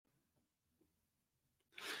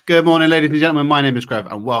Good morning, ladies and gentlemen. My name is Greg,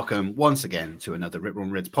 and welcome once again to another Rip Roaring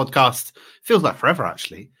Reds podcast. Feels like forever,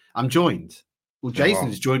 actually. I'm joined. Well, Jason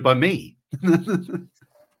is joined by me.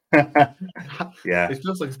 Yeah. It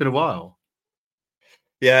feels like it's been a while.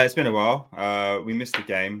 Yeah, it's been a while. We missed the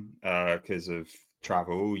game because of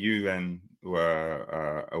travel. You then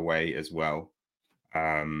were away as well.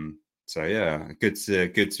 So yeah, good to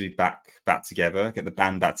be back together. Get the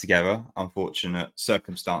band back together. Unfortunate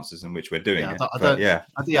circumstances in which we're doing it.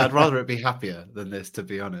 I'd rather it be happier than this, to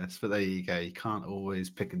be honest. But there you go. You can't always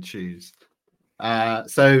pick and choose.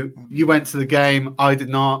 So you went to the game. I did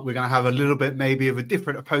not. We're going to have a little bit maybe of a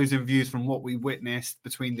different opposing views from what we witnessed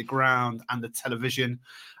between the ground and the television.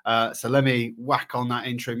 So let me whack on that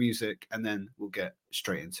intro music and then we'll get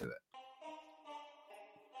straight into it.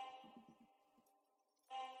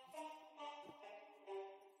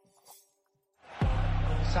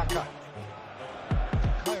 Saka.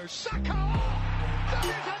 Kayo Saka! That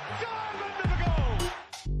is a diamond of a goal!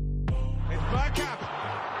 It's Bergkamp.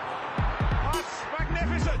 That's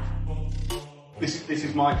magnificent! This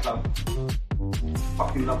is my club.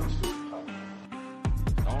 Fucking love this club.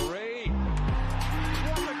 Henry.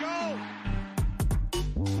 What a goal!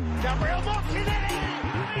 Gabriel Martinelli!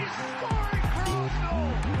 He's scoring for Arsenal!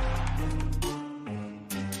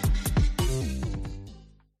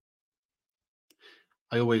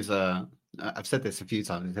 I always, I've said this a few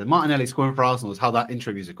times. Martinelli scoring for Arsenal is how that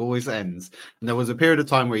intro music always ends. And there was a period of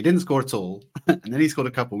time where he didn't score at all, and then he scored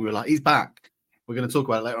a couple. We were like, he's back. We're going to talk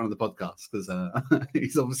about it later on in the podcast because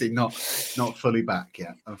he's obviously not fully back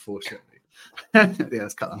yet, unfortunately. Yeah,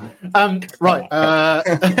 let's cut that. Right.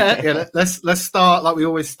 Let's start like we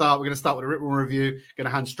always start. We're going to start with a Rip Roaring review. Going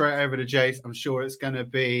to hand straight over to Jace. I'm sure it's going to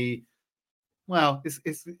be, well, it's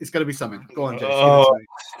going to be something. Go on, Jace.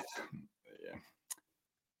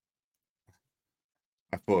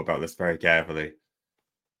 I thought about this very carefully.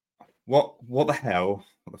 What the hell?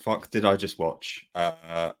 What the fuck did I just watch?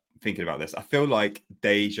 Thinking about this, I feel like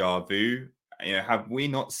deja vu. You know, have we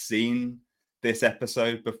not seen this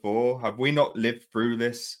episode before? Have we not lived through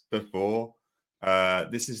this before?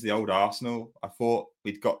 This is the old Arsenal. I thought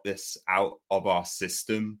we'd got this out of our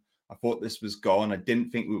system. I thought this was gone. I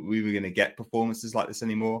didn't think we were going to get performances like this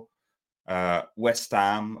anymore. West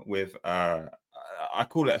Ham with I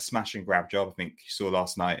call it a smash and grab job. I think you saw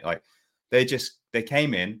last night. Like they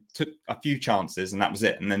came in, took a few chances, and that was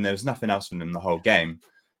it. And then there was nothing else from them the whole game.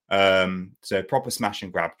 So proper smash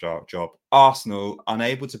and grab job. Arsenal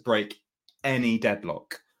unable to break any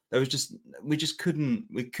deadlock. We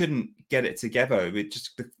couldn't get it together.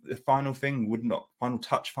 The final thing would not, final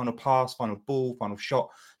touch, final pass, final ball, final shot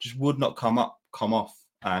just would not come off.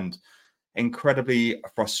 And incredibly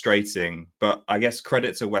frustrating, but I guess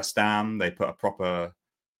credit to West Ham. They put a proper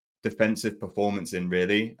defensive performance in,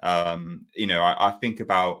 really. I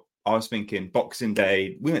was thinking Boxing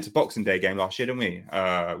Day. We went to Boxing Day game last year, didn't we?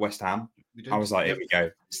 West Ham. I was like, here we go.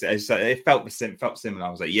 It felt similar. I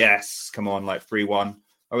was like, yes, come on, like 3-1.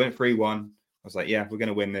 I went 3-1. I was like, yeah, we're going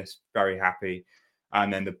to win this. Very happy.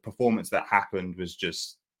 And then the performance that happened was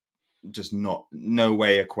just no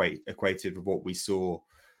way equated with what we saw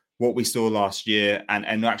last year,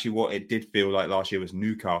 and actually what it did feel like last year was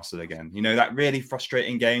Newcastle again. You know, that really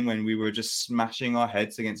frustrating game when we were just smashing our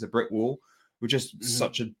heads against a brick wall. We're just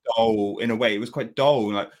such a dull, in a way, it was quite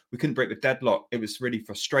dull. Like we couldn't break the deadlock. It was really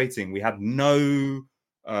frustrating. We had no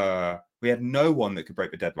one that could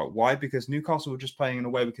break the deadlock. Why? Because Newcastle were just playing in a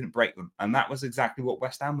way we couldn't break them. And that was exactly what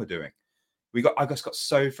West Ham were doing. I just got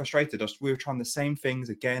so frustrated. We were trying the same things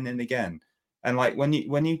again and again. And like when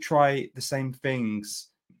you try the same things,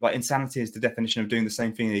 like insanity is the definition of doing the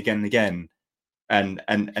same thing again and again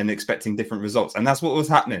and expecting different results. And that's what was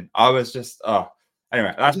happening. I was just,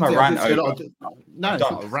 anyway, that's my rant. No, it's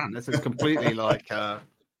not a rant. This is completely like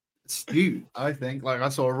skewed, I think. Like I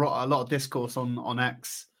saw a lot of discourse on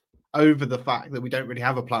X over the fact that we don't really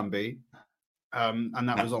have a plan B. And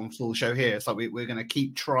that was on full show here. So we're going to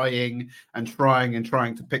keep trying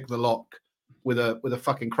to pick the lock with a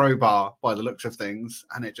fucking crowbar by the looks of things.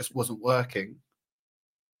 And it just wasn't working.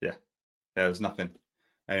 Yeah, there was nothing.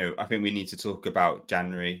 Anyway, I think we need to talk about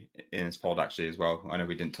January in this pod actually as well. I know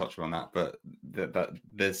we didn't touch on that, but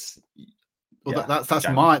there's. Well, yeah,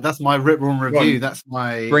 that's my Rip Roaring review. That's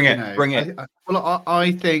my bring it.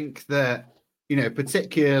 I think that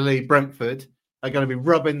particularly Brentford are going to be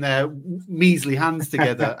rubbing their measly hands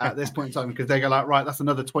together at this point in time because they go like, right, that's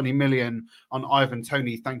another 20 million on Ivan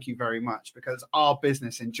Toney. Thank you very much, because our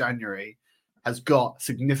business in January has got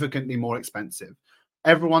significantly more expensive.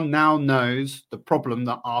 everyone now knows the problem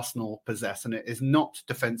that Arsenal possess, and it is not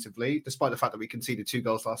defensively. Despite the fact that we conceded 2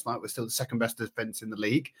 goals last night, we're still the second best defense in the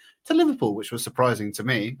league to Liverpool, which was surprising to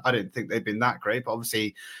me. I didn't think they'd been that great, but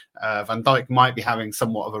obviously Van Dijk might be having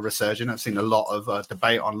somewhat of a resurgence. I've seen a lot of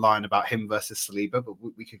debate online about him versus Saliba, but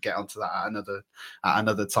we could get onto that at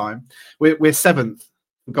another time. We're 7th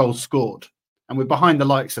for goals scored, and we're behind the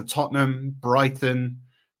likes of Tottenham, Brighton,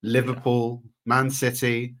 Liverpool, Man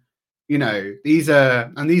City. You know, these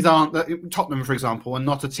aren't Tottenham, for example, are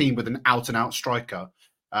not a team with an out-and-out striker.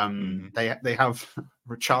 They have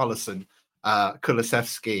Richarlison,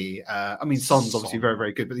 Kulusevski. I mean, Son's obviously very,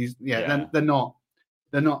 very good, but they're not.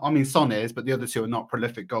 I mean, Son is, but the other two are not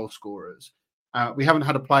prolific goal scorers. We haven't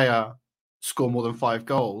had a player score more than 5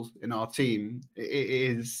 goals in our team.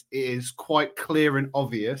 It is quite clear and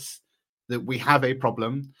obvious that we have a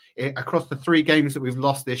problem across the 3 games that we've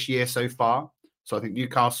lost this year so far. So I think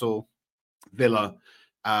Newcastle, Villa,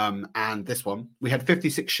 and this one, we had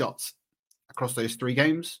 56 shots across those 3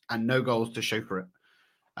 games and no goals to show for it.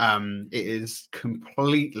 It is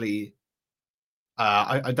completely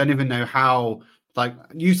I don't even know how. Like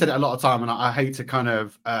you said it a lot of time, and I hate to kind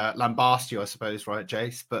of lambast you, I suppose, right,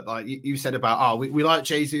 Jace? But like you said about, we like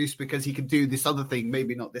Jesus because he can do this other thing,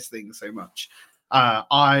 maybe not this thing so much.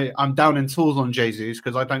 I'm down in tools on Jesus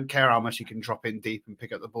because I don't care how much he can drop in deep and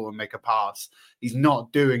pick up the ball and make a pass. He's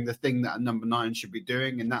not doing the thing that a number 9 should be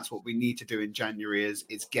doing, and that's what we need to do in January is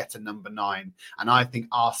get a number 9. And I think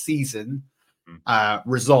our season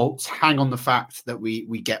results hang on the fact that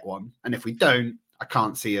we get one, and if we don't, I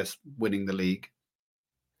can't see us winning the league.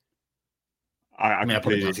 I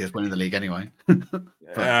probably can't see us winning the league anyway.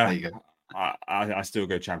 There you go. I still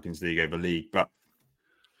go Champions League over league, but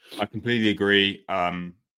I completely agree.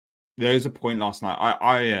 There was a point last night.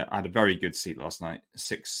 I had a very good seat last night,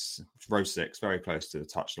 row 6, very close to the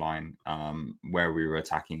touchline, where we were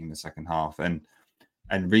attacking in the second half, and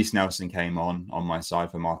Reece Nelson came on my side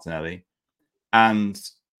for Martinelli, and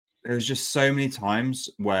there was just so many times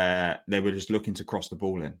where they were just looking to cross the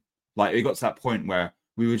ball in. Like it got to that point where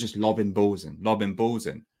we were just lobbing balls in,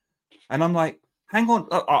 and I'm like, hang on.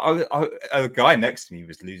 A guy next to me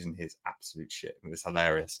was losing his absolute shit. It was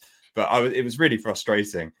hilarious. But it was really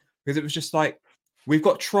frustrating because it was just like, we've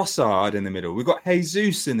got Trossard in the middle. We've got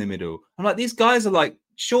Jesus in the middle. I'm like, these guys are like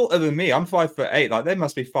shorter than me. I'm 5'8". Like they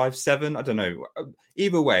must be 5'7". I don't know.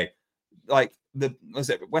 Either way, like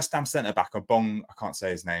West Ham centre back, Obong. I can't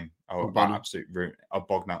say his name. Absolute root.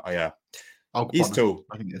 Obogna. Oh yeah. He's tall.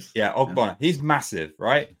 I think it's, yeah, Ogbonna. Yeah. He's massive,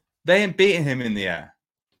 right? They ain't beating him in the air.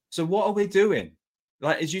 So what are we doing?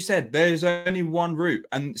 Like, as you said, there's only one route.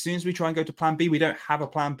 And as soon as we try and go to plan B, we don't have a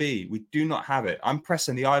plan B. We do not have it. I'm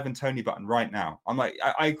pressing the Ivan Toney button right now. I'm like,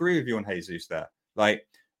 I agree with you on Jesus there. Like,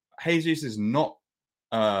 Jesus is not,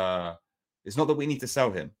 it's not that we need to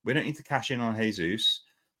sell him. We don't need to cash in on Jesus.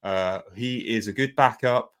 He is a good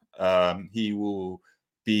backup. He will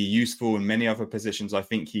be useful in many other positions. I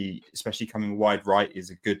think he, especially coming wide right, is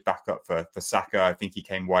a good backup for Saka. I think he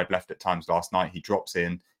came wide left at times last night. He drops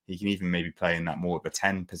in. He can even maybe play in that more of a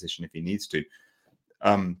 10 position if he needs to.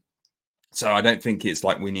 So I don't think it's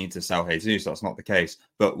like we need to sell Jesus. That's not the case.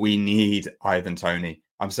 But we need Ivan Toney.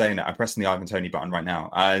 I'm saying that. I'm pressing the Ivan Toney button right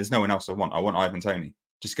now. There's no one else I want. I want Ivan Toney.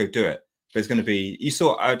 Just go do it. There's going to be...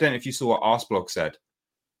 I don't know if you saw what Arsblog said.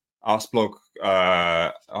 Arsblog...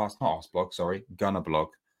 it's not Arsblog, sorry. Gunnerblog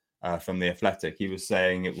from The Athletic. He was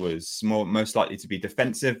saying it was most likely to be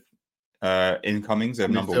defensive incomings of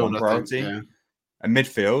number 1 priority. Yeah. A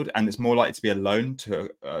midfield, and it's more likely to be a loan to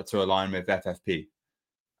align with FFP.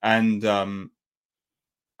 And I'm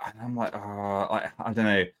like, I don't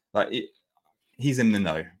know. Like he's in the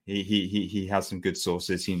know. He has some good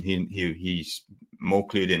sources. He's more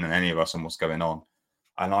clued in than any of us on what's going on.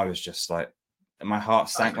 And I was just like, my heart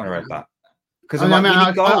sank when I read that. Because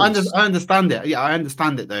I understand it. Yeah, I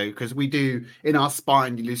understand it though, because we do in our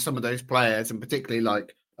spine. You lose some of those players, and particularly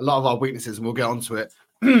like a lot of our weaknesses, and we'll get onto it.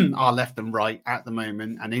 Are left and right at the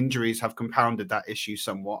moment, and injuries have compounded that issue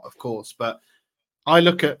somewhat, of course. But I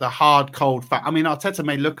look at the hard, cold fact. I mean, Arteta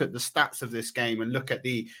may look at the stats of this game and look at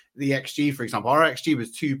the XG, for example. Our XG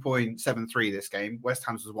was 2.73 this game. West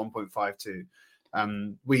Ham's was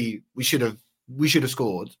 1.52. We should have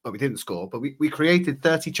scored, but we didn't score. But we created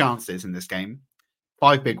 30 chances in this game,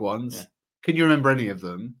 5 big ones. Yeah. Can you remember any of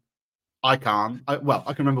them? I can't. I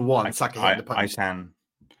can remember one. Saka hit the post.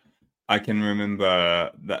 I can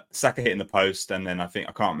remember that Saka hit in the post, and then I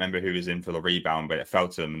can't remember who was in for the rebound, but it fell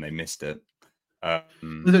to them and they missed it.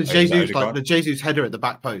 The Jesus header at the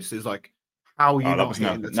back post is like, how are you not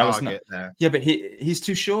hitting the target there? Yeah, but he's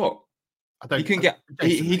too short. He can get.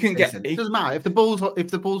 It doesn't matter if the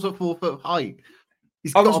ball's at 4 foot height.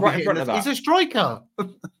 He's I was gotta be right in hitting front of He's that. a striker.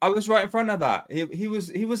 I was right in front of that. He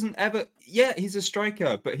wasn't ever. Yeah, he's a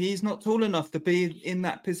striker, but he's not tall enough to be in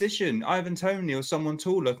that position. Ivan Toney or someone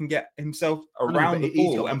taller can get himself I know, around but the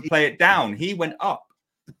he's ball got and play it down. He went up.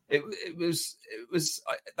 It was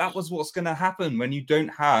that was what's going to happen when you don't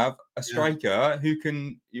have a striker who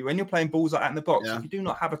can. When you're playing balls like that in the box, if you do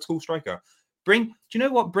not have a tall striker, do you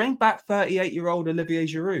know what? Bring back 38-year-old Olivier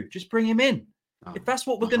Giroud. Just bring him in. If that's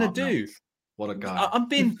what we're going to do. What a guy! I'm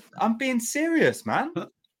being serious, man.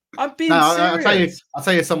 I'm being No, serious. I'll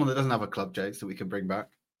tell you someone that doesn't have a club, Jake, that we can bring back.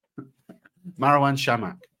 Marwan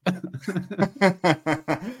Shamak.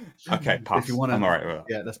 Okay, pass. If you want to, I'm all right with it.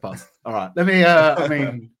 Yeah, let's pass. All right. Let me. I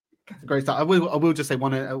mean, it's a great start. I will just say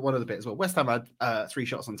one of the bits as well. West Ham had 3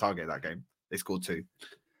 shots on target that game. They scored 2.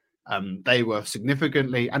 They were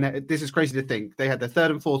significantly, and this is crazy to think, they had their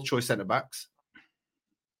 3rd and 4th choice centre backs.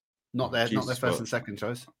 Not their first and second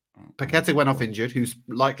choice. Paqueta went off injured, who's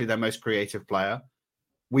likely their most creative player.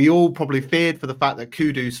 We all probably feared for the fact that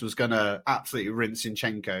Kudus was going to absolutely rinse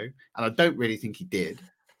Zinchenko, and I don't really think he did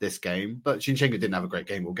this game. But Zinchenko didn't have a great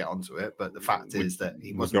game. We'll get onto it. But the fact is that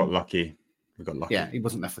he wasn't. We got lucky. Yeah, he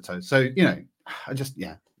wasn't left for toes. So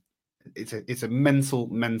it's a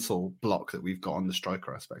mental block that we've got on the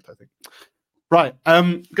striker aspect, I think. Right,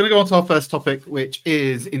 going to go on to our first topic, which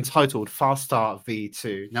is entitled Fast Start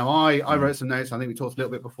V2. Now, I wrote some notes. I think we talked a little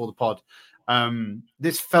bit before the pod.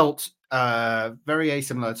 This felt very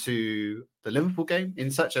asimilar to the Liverpool game in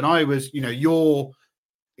such, and I was, your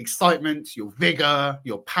excitement, your vigor,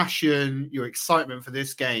 your passion, your excitement for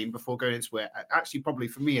this game before going into it. Actually, probably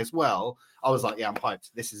for me as well, I was like, yeah, I'm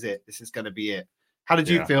hyped. This is it. This is going to be it. How did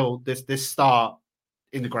you feel this start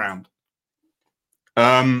in the ground?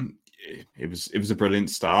 It was a brilliant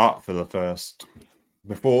start for the first,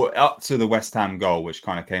 before up to the West Ham goal, which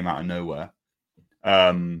kind of came out of nowhere.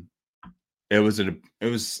 It was an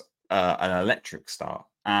electric start,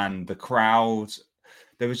 and the crowd.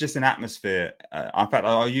 There was just an atmosphere. In fact,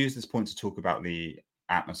 I'll use this point to talk about the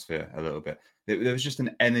atmosphere a little bit. There was just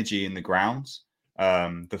an energy in the grounds.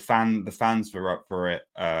 The fans were up for it.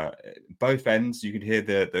 Both ends, you could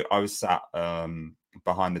hear I was sat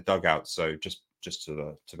behind the dugouts, so just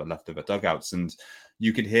to the left of the dugouts, and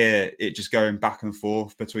you could hear it just going back and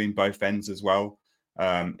forth between both ends as well.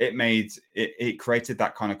 It created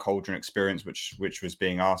that kind of cauldron experience which was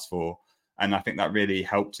being asked for, and I think that really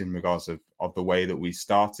helped in regards of the way that we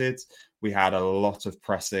started. We had a lot of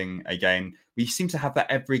pressing. Again, we seem to have that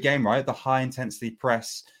every game, right? The high intensity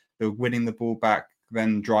press, the winning the ball back,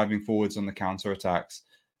 then driving forwards on the counter attacks.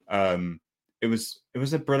 It was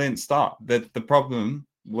a brilliant start. The problem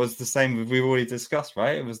was the same we've already discussed,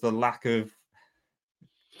 right? It was the lack of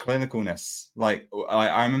clinicalness. Like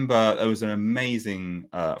I remember there was an amazing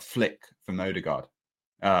flick from Odegaard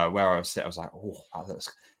where I was like,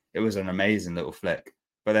 it was an amazing little flick.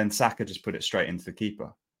 But then Saka just put it straight into the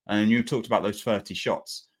keeper. And you talked about those 30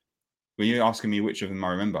 shots. Were you asking me which of them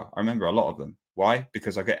I remember? I remember a lot of them. Why?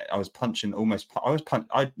 Because I was punching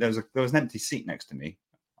there was an empty seat next to me.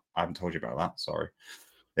 I haven't told you about that. Sorry.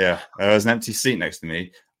 Yeah, there was an empty seat next to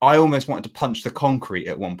me. I almost wanted to punch the concrete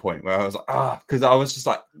at one point where I was like, because I was just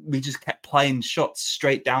like, we just kept playing shots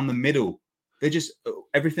straight down the middle. They just,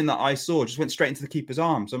 everything that I saw just went straight into the keeper's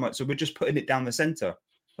arms. I'm like, so we're just putting it down the center,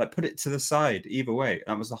 like put it to the side either way.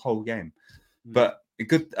 That was the whole game. But a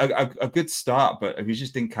good start, but we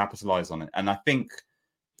just didn't capitalize on it. And I think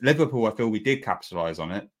Liverpool, I feel we did capitalize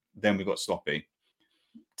on it. Then we got sloppy.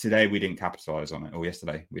 Today we didn't capitalize on it, or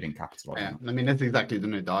yesterday we didn't capitalize on it. I mean, that's exactly the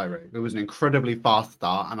note that I wrote. It was an incredibly fast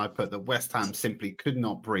start, and I put that West Ham simply could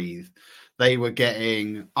not breathe. They were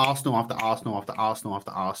getting Arsenal after Arsenal after Arsenal after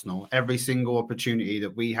Arsenal. Every single opportunity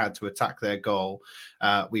that we had to attack their goal,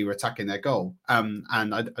 we were attacking their goal. And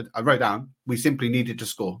I wrote down, we simply needed to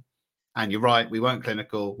score. And you're right, we weren't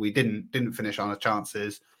clinical. We didn't finish on our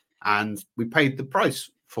chances, and we paid the price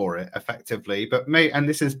for it effectively. And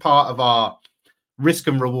this is part of our risk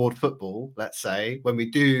and reward football. Let's say when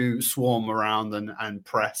we do swarm around and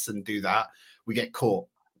press and do that, we get caught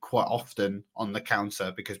quite often on the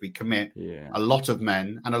counter because we commit a lot of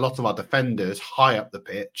men and a lot of our defenders high up the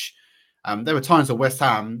pitch. There were times where West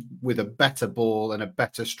Ham, with a better ball and a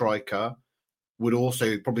better striker, would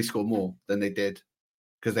also probably score more than they did,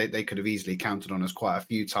 because they could have easily counted on us quite a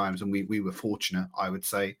few times, and we were fortunate, I would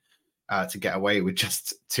say, to get away with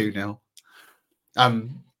just 2-0.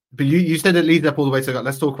 But you said it leads up all the way to.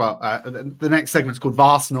 Let's talk about the next segment's called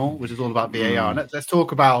Arsenal, which is all about VAR. Let's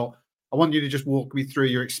talk about. I want you to just walk me through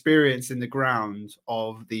your experience in the ground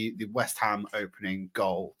of the West Ham opening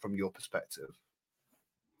goal from your perspective.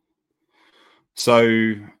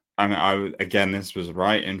 So, I mean, again, this was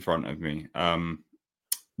right in front of me.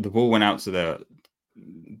 the ball went out to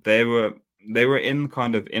they were in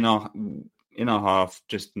kind of in our half,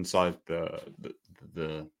 just inside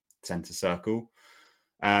the center circle,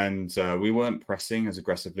 and we weren't pressing as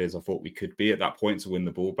aggressively as I thought we could be at that point to win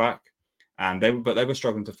the ball back. And they were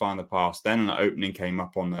struggling to find the pass. Then an opening came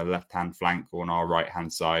up on the left-hand flank or on our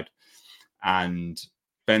right-hand side, and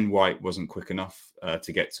Ben White wasn't quick enough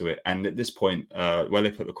to get to it. And at this point, where they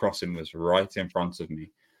put the cross in was right in front of me,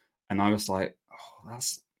 and I was like, "Oh,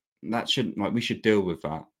 that shouldn't, like, we should deal with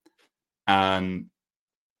that." And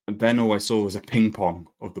then all I saw was a ping pong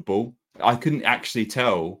of the ball. I couldn't actually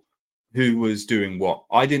tell who was doing what.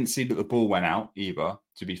 I didn't see that the ball went out either,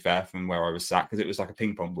 to be fair, from where I was sat, because it was like a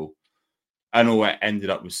ping pong ball. And all it ended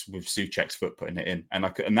up was with Souček's foot putting it in. And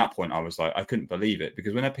at that point, I was like, I couldn't believe it,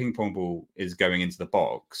 because when a ping pong ball is going into the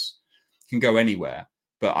box, it can go anywhere.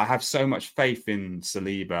 But I have so much faith in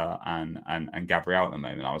Saliba and Gabriel at the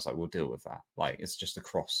moment. I was like, we'll deal with that. Like, it's just a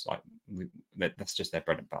cross. Like, that's just their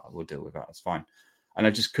bread and butter. We'll deal with that. It's fine. And I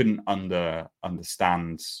just couldn't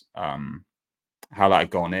understand how that had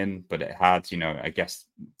gone in, but it had. I guess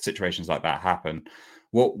situations like that happen.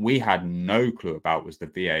 What we had no clue about was the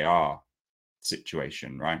VAR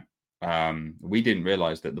situation, right? We didn't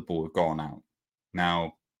realize that the ball had gone out.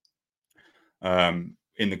 Now,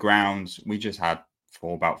 in the ground, we just had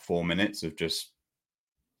for about 4 minutes of just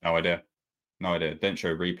no idea. Don't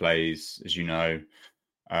show replays, as you know.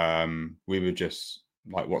 We were just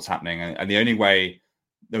like, what's happening? And the only way,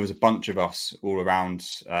 there was a bunch of us all around.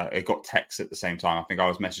 It got texts at the same time. I think I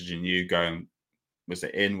was messaging you going, was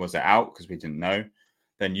it in? Was it out? Because we didn't know.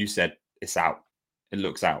 Then you said, it's out. It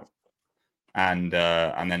looks out. And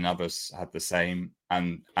then others had the same.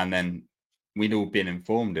 And then we'd all been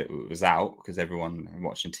informed it was out because everyone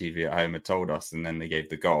watching TV at home had told us. And then they gave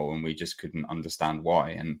the goal, and we just couldn't understand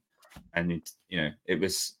why. And it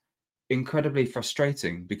was incredibly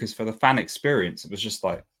frustrating, because for the fan experience, it was just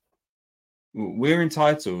like, we're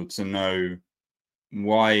entitled to know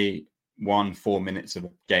why 4 minutes of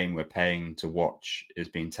a game we're paying to watch is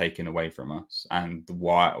being taken away from us, and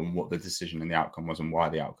why, and what the decision and the outcome was, and why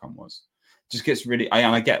the outcome was. It just gets really,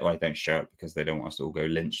 I get why they don't show it, because they don't want us to all go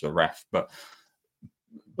lynch the ref, but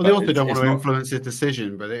they also don't want to influence his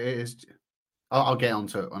decision. But it is, I'll get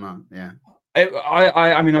onto it or not. Yeah,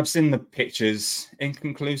 I mean, I've seen the pictures,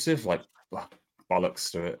 inconclusive, like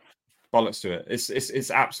bollocks to it.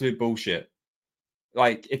 It's absolute bullshit.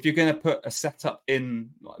 Like, if you're going to put a setup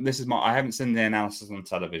in, I haven't seen the analysis on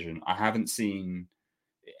television. I haven't seen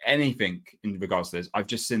anything in regards to this. I've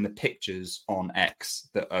just seen the pictures on X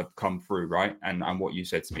that have come through, right? And what you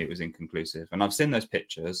said to me, it was inconclusive. And I've seen those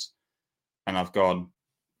pictures and I've gone,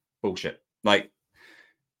 bullshit. Like,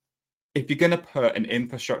 if you're going to put an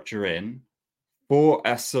infrastructure in for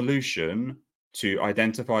a solution to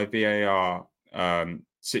identify VAR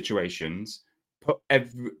situations, put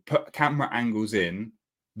camera angles in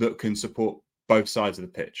that can support both sides of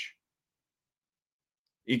the pitch.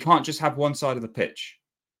 You can't just have one side of the pitch.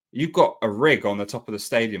 You've got a rig on the top of the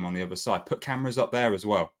stadium on the other side. Put cameras up there as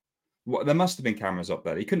well. There must have been cameras up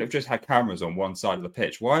there. You couldn't have just had cameras on one side of the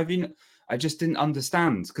pitch. Why have you? I just didn't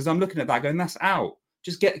understand, because I'm looking at that going, that's out.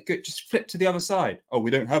 Just flip to the other side. Oh, we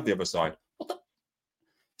don't have the other side. What the?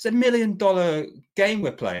 It's $1 million game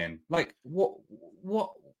we're playing. Like, what?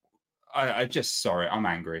 I just, sorry, I'm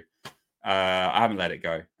angry. I haven't let it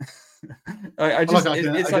go. I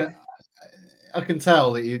can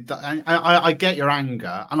tell that you. I get your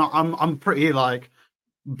anger, and I'm pretty like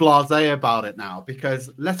blasé about it now, because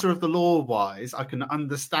letter of the law wise, I can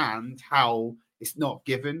understand how it's not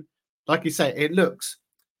given. Like you say, it looks,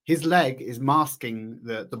 his leg is masking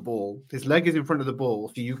the ball. His leg is in front of the ball,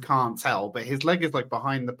 so you can't tell, but his leg is like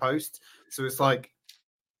behind the post, so it's like,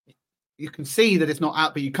 you can see that it's not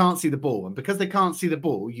out, but you can't see the ball. And because they can't see the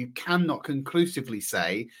ball, you cannot conclusively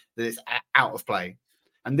say that it's out of play.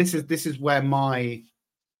 And this is where my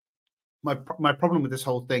problem with this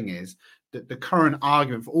whole thing is, that the current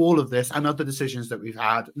argument for all of this and other decisions that we've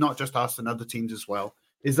had, not just us and other teams as well,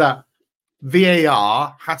 is that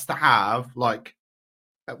VAR has to have, like,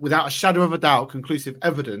 without a shadow of a doubt, conclusive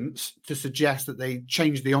evidence to suggest that they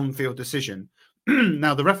changed the on-field decision.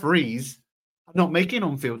 Now, the referees are not making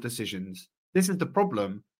on-field decisions. This is the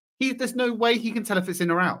problem. There's no way he can tell if it's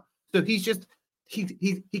in or out. So he's just,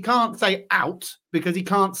 he can't say out because he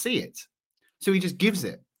can't see it. So he just gives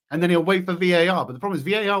it. And then he'll wait for VAR. But the problem is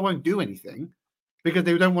VAR won't do anything because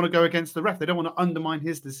they don't want to go against the ref. They don't want to undermine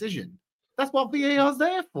his decision. That's what VAR is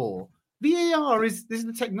there for. VAR is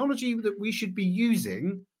the technology that we should be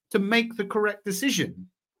using to make the correct decision.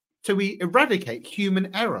 So we eradicate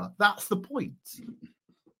human error. That's the point.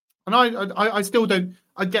 And I still don't.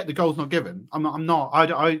 I get the goal's not given. I'm not.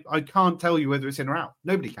 I can't tell you whether it's in or out.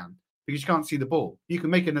 Nobody can, because you can't see the ball. You can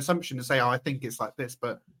make an assumption to say, "Oh, I think it's like this,"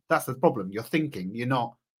 but that's the problem. You're thinking. You're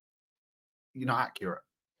not accurate.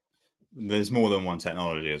 There's more than one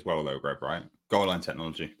technology as well, though, Greg. Right? Goal line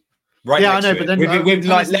technology. Right. Yeah, I next know. to But it. then with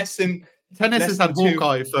like less than. Tennis has had than two-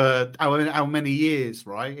 Hawkeye for how many years,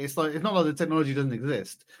 right? It's not like the technology doesn't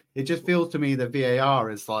exist. It just feels to me that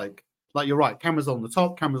VAR is like you're right. Cameras on the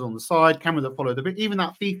top, cameras on the side, camera that follow the bit. Even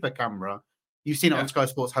that FIFA camera, you've seen it on Sky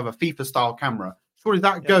Sports have a FIFA style camera. Surely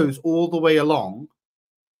that goes all the way along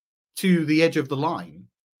to the edge of the line.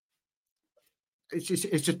 It's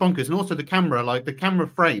just bonkers. And also the camera, like the camera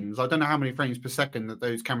frames. I don't know how many frames per second that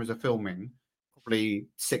those cameras are filming. Probably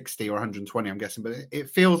 60 or 120, I'm guessing, but it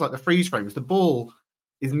feels like the freeze frames. The ball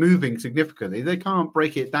is moving significantly. They can't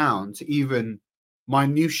break it down to even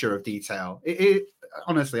minutiae of detail.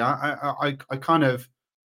 Honestly, I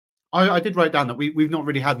did write down that we've not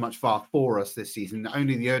really had much VAR for us this season.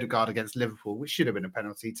 Only the Odegaard against Liverpool, which should have been a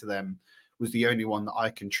penalty to them, was the only one that I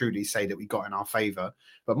can truly say that we got in our favour.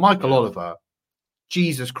 But Michael Oliver,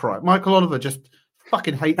 Jesus Christ, Michael Oliver just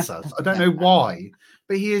fucking hates us. I don't know why,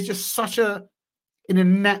 but he is just such an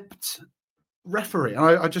inept referee.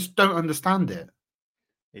 I just don't understand it.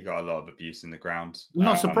 He got a lot of abuse in the ground. I'm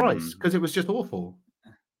not surprised, because it was just awful.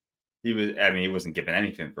 He wasn't given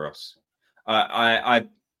anything for us.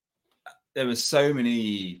 There was so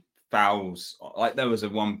many fouls. Like there was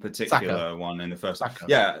one particular one in the first half.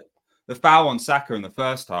 Yeah, the foul on Saka in the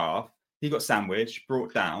first half. He got sandwiched,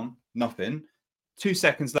 brought down, nothing. 2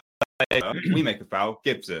 seconds later, we make a foul,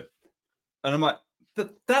 gives it, and I'm like,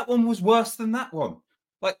 that one was worse than that one.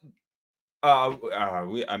 Like, I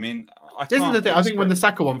think when the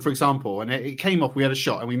Saka one, for example, and it came off, we had a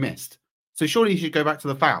shot and we missed. So surely you should go back to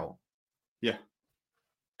the foul. Yeah,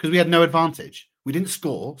 because we had no advantage. We didn't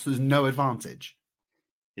score, so there's no advantage.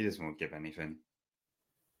 He doesn't want to give anything.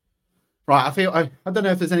 Right, I don't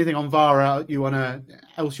know if there's anything on VAR you want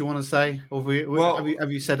to say, or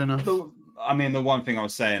have you said enough? I mean, the one thing I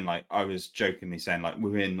was saying, like I was jokingly saying, like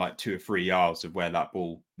within like 2 or 3 yards of where that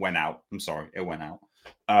ball went out. I'm sorry, it went out.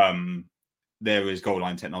 There was goal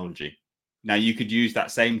line technology. Now you could use that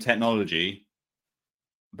same technology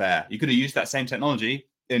there. You could have used that same technology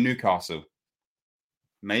in Newcastle.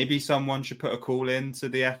 Maybe someone should put a call in to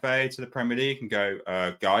the FA, to the Premier League, and go,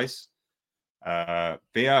 guys,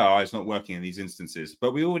 VAR is not working in these instances,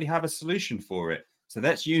 but we already have a solution for it. So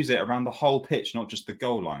let's use it around the whole pitch, not just the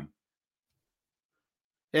goal line.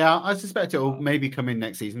 Yeah, I suspect it will maybe come in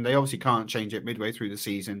next season. They obviously can't change it midway through the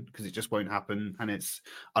season because it just won't happen, and it's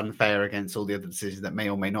unfair against all the other decisions that may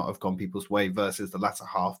or may not have gone people's way versus the latter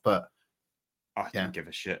half. But I don't give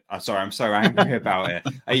a shit. I'm sorry, I'm so angry about it.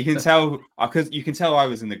 You can tell I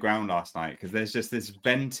was in the ground last night because there's just this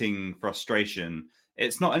venting frustration.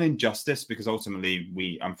 It's not an injustice because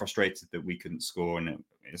ultimately I'm frustrated that we couldn't score, and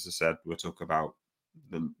as I said, we'll talk about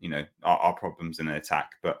our problems in the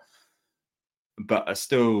attack, but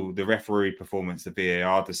still the referee performance, the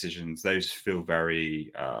VAR decisions, those feel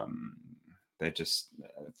very they're just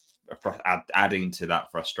adding to that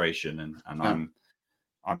frustration, and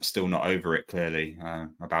I'm still not over it, clearly,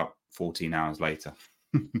 about 14 hours later.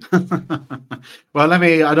 Well,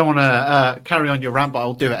 I don't want to carry on your rant, but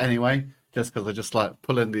I'll do it anyway, just because I just like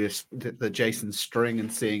pulling the Jason string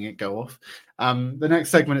and seeing it go off. The next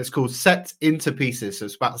segment is called Set Into Pieces. So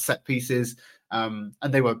it's about set pieces, and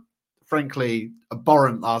they were frankly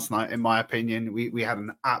abhorrent last night, in my opinion. We had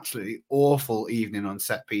an absolutely awful evening on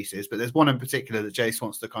set pieces, but there's one in particular that Jace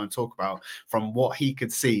wants to kind of talk about from what he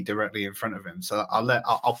could see directly in front of him. So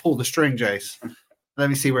I'll pull the string, Jace. Let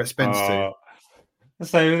me see where it spins to.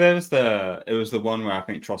 So it was the one where I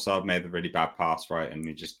think Trossard made the really bad pass, right? And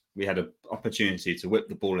we had an opportunity to whip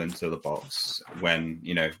the ball into the box when,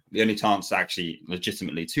 the only chance actually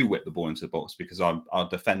legitimately to whip the ball into the box because our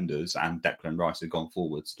defenders and Declan Rice had gone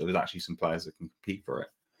forwards. There was actually some players that can compete for it.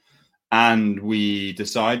 And we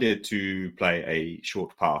decided to play a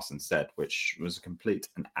short pass instead, which was a complete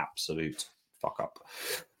and absolute fuck up.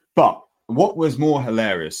 But what was more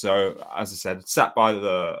hilarious, so as I said, sat by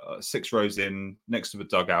the 6 rows in next to the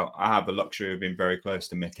dugout. I have the luxury of being very close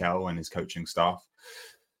to Mikel and his coaching staff.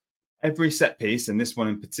 Every set piece, and this one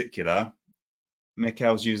in particular,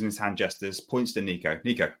 Mikel's using his hand gestures, points to Nico.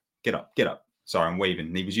 Nico, get up, get up. Sorry, I'm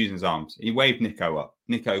waving. He was using his arms. He waved Nico up.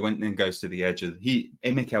 Nico went and goes to the edge of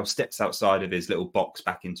Mikel steps outside of his little box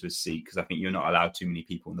back into his seat because I think you're not allowed too many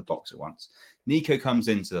people in the box at once. Nico comes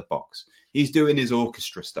into the box. He's doing his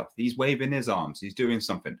orchestra stuff. He's waving his arms. He's doing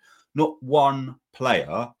something. Not one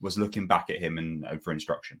player was looking back at him and for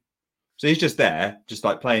instruction. So he's just there, just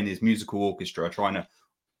like playing his musical orchestra, trying to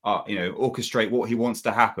orchestrate what he wants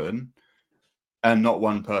to happen, and not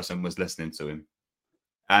one person was listening to him.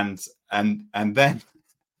 And then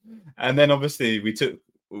obviously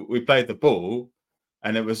we played the ball,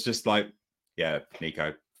 and it was just like, yeah,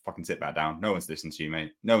 Nico, fucking sit back down. No one's listening to you,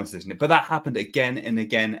 mate. No one's listening. But that happened again and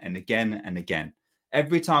again and again and again.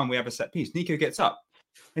 Every time we have a set piece, Nico gets up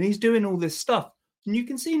and he's doing all this stuff, and you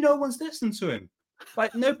can see no one's listening to him.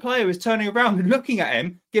 Like, no player is turning around and looking at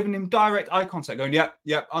him, giving him direct eye contact, going,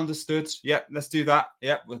 yep, understood. Yep, let's do that.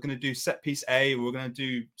 Yep, we're going to do set piece A. We're going to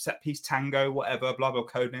do set piece tango, whatever, blah, blah,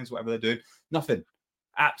 code names, whatever they're doing. Nothing.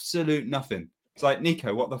 Absolute nothing. It's like,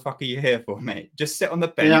 Nico, what the fuck are you here for, mate? Just sit on the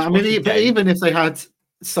bench. Yeah, I mean, but even if they had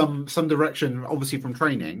some direction, obviously from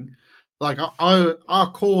training, like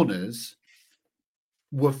our corners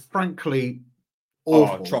were frankly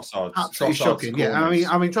awful. Trossard. Absolutely shocking. Corners.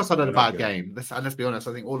 Yeah, I mean, Trossard had a bad game. Let's be honest.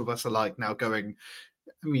 I think all of us are like now going.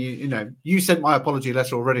 I mean, you sent my apology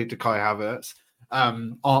letter already to Kai Havertz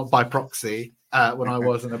by proxy when I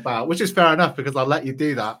wasn't about, which is fair enough because I'll let you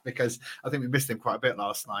do that because I think we missed him quite a bit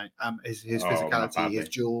last night. His physicality, his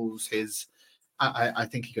duels, I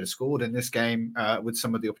think he could have scored in this game with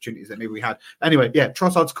some of the opportunities that maybe we had. Anyway, yeah,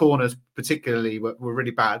 Trossard's corners particularly were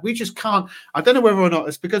really bad. We just can't. I don't know whether or not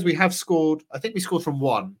it's because we have scored. I think we scored from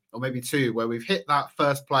one or maybe two where we've hit that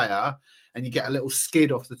first player and you get a little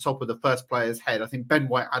skid off the top of the first player's head. I think Ben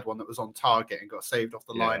White had one that was on target and got saved off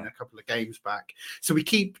the line a couple of games back. So we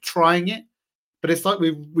keep trying it. But it's like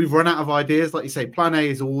we've run out of ideas. Like you say, plan A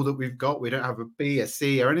is all that we've got. We don't have a B, a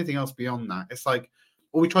C, or anything else beyond that. It's like,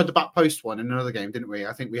 well, we tried the back post one in another game, didn't we?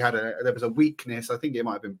 I think there was a weakness. I think it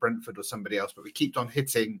might have been Brentford or somebody else, but we kept on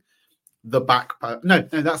hitting the back post. No,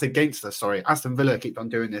 that's against us. Sorry, Aston Villa kept on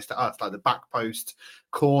doing this to us, like the back post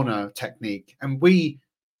corner technique, and we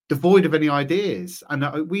devoid of any ideas. And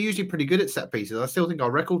we're usually pretty good at set pieces. I still think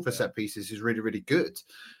our record for set pieces is really, really good.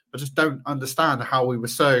 I just don't understand how we were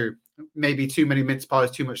so maybe too many mince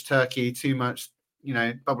pies, too much turkey, too much,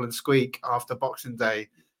 bubble and squeak after Boxing Day.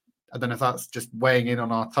 I don't know if that's just weighing in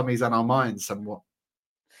on our tummies and our minds somewhat.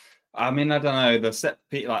 I mean, I don't know. The set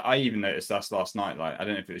piece, like I even noticed us last night. Like I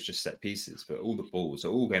don't know if it was just set pieces, but all the balls are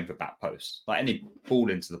all going for back posts. Like any ball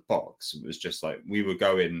into the box, it was just like we were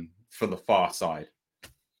going for the far side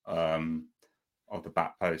of the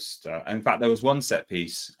back post. In fact, there was one set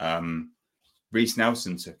piece. Reece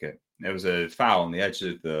Nelson took it. There was a foul on the edge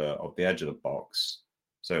of the box,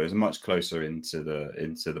 so it was much closer into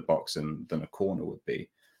the box than a corner would be.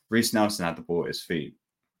 Reece Nelson had the ball at his feet,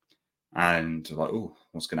 and like, oh,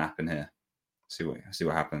 what's going to happen here? See what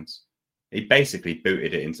happens. He basically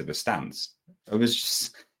booted it into the stands. It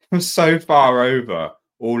was so far over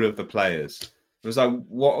all of the players. It was like,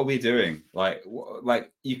 what are we doing? Like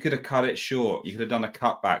you could have cut it short. You could have done a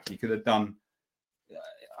cutback. You could have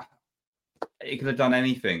done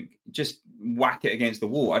anything. Just whack it against the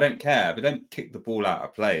wall. I don't care, but don't kick the ball out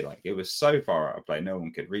of play. Like it was so far out of play, no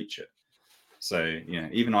one could reach it. So,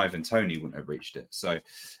 even Ivan Toney wouldn't have reached it. So,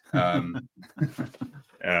 our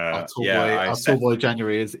tall boy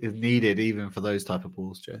January is needed even for those type of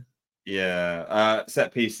balls, Joe. Yeah.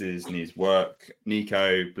 Set pieces needs work.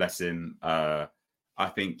 Nico, bless him. I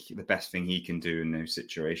think the best thing he can do in those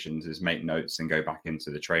situations is make notes and go back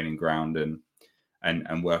into the training ground and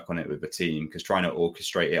work on it with the team, because trying to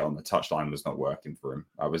orchestrate it on the touchline was not working for him.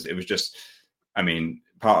 It was just, I mean,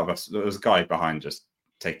 part of us, there was a guy behind just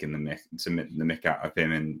taking the mick out of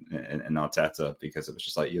him and Arteta, because it was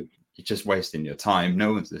just like, you're just wasting your time.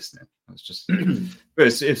 No one's listening. It's just, but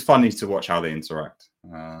it's funny to watch how they interact.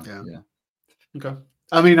 Yeah. Okay.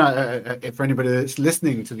 I mean, if for anybody that's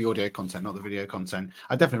listening to the audio content, not the video content,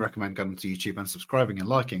 I definitely recommend going to YouTube and subscribing and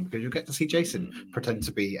liking, because you'll get to see Jason pretend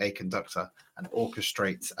to be a conductor and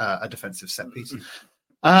orchestrate a defensive set piece.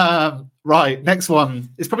 Right, next one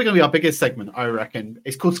is probably going to be our biggest segment, I reckon.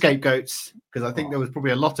 It's called Scapegoats, because I think there was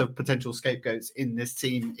probably a lot of potential scapegoats in this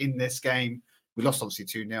team, in this game. We lost obviously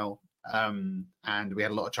 2-0, and we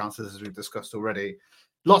had a lot of chances, as we've discussed already.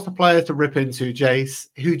 Lots of players to rip into, Jace.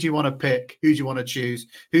 Who do you want to pick? Who do you want to choose?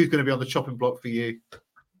 Who's going to be on the chopping block for you?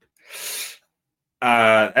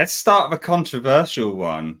 Let's start with a controversial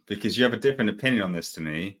one, because you have a different opinion on this to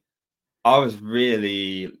me. I was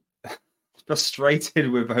really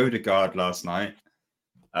frustrated with Odegaard last night.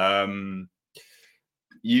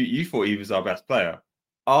 You thought he was our best player.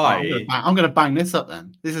 I'm going to bang this up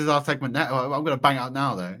then. This is our segment now. I'm going to bang out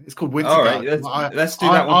now, though. It's called Winter. All right, let's do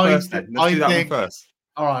that one first. Let's do that one first.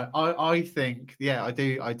 All right, I think, I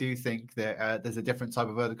do think that there's a different type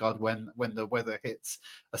of Odegaard when the weather hits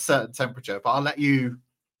a certain temperature. But I'll let you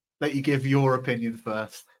give your opinion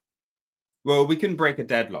first. Well, we can break a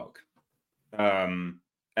deadlock, and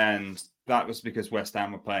that was because West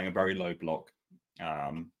Ham were playing a very low block.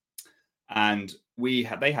 And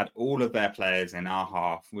they had all of their players in our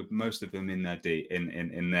half, with most of them in their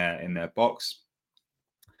in their box.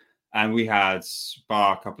 And we had,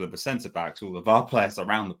 bar a couple of the centre backs, all of our players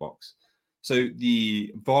around the box. So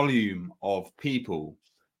the volume of people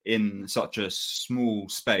in such a small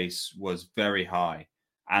space was very high,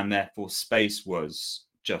 and therefore space was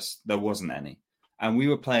just, there wasn't any. And we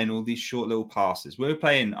were playing all these short little passes. We were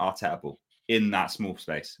playing Arteta ball in that small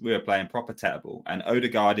space. We were playing proper Teta ball, and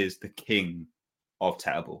Odegaard is the king of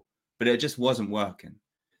Teta ball, but it just wasn't working.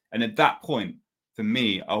 And at that point, for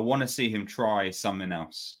me, I want to see him try something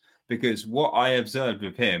else, because what I observed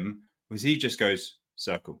with him was he just goes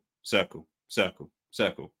circle, circle, circle,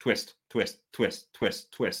 circle, twist, twist, twist,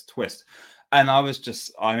 twist, twist, twist. And I was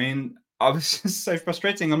just so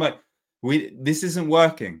frustrating. I'm like, this isn't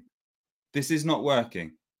working. This is not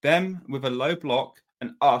working. Them with a low block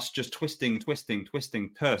and us just twisting,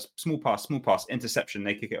 small pass, interception,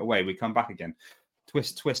 they kick it away. We come back again.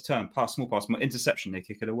 Twist, turn, pass, small pass, interception, they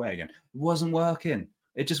kick it away again. It wasn't working.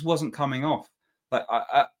 It just wasn't coming off. Like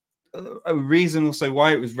a reason also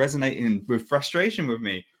why it was resonating with frustration with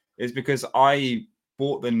me is because I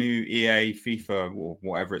bought the new EA FIFA, or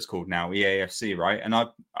whatever it's called now, EAFC, right? And I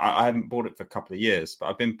haven't bought it for a couple of years, but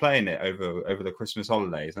I've been playing it over the Christmas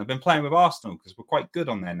holidays. And I've been playing with Arsenal because we're quite good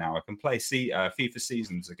on there now. I can play FIFA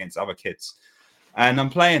seasons against other kids, and I'm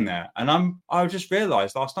playing there. And I just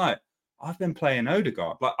realised last night I've been playing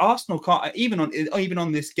Odegaard. Like, Arsenal can't, even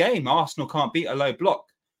on this game, Arsenal can't beat a low block.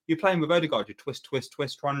 You're playing with Odegaard, you twist,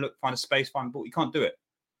 trying to find a space, find a ball. You can't do it.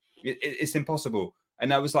 It's impossible.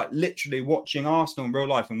 And I was like, literally watching Arsenal in real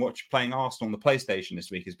life and playing Arsenal on the PlayStation this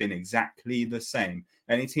week has been exactly the same.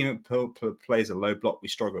 Any team that plays a low block, we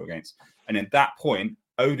struggle against. And at that point,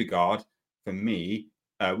 Odegaard, for me,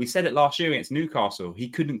 we said it last year against Newcastle. He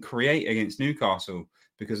couldn't create against Newcastle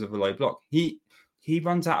because of a low block. He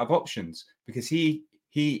runs out of options because he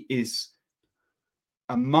is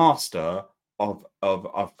a master of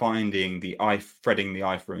finding threading the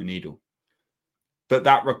eye through a needle. But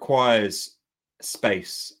that requires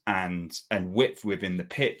space and width within the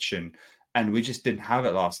pitch, and we just didn't have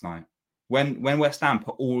it last night. When West Ham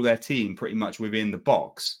put all their team pretty much within the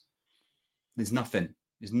box, there's nothing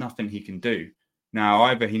he can do. Now,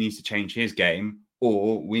 either he needs to change his game,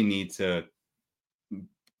 or we need to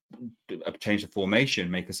change the formation,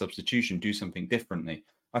 make a substitution, do something differently.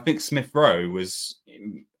 I think Smith Rowe was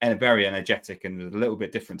very energetic and was a little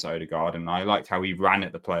bit different to Odegaard, and I liked how he ran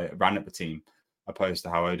at the team, opposed to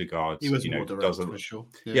how Odegaard, he was more direct, for sure.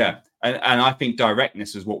 Yeah. And I think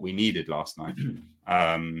directness is what we needed last night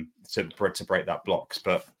to break that blocks.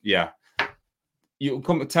 But yeah,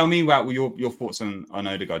 tell me about your thoughts on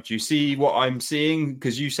Odegaard. Do you see what I'm seeing?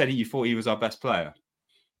 Because you said you thought he was our best player.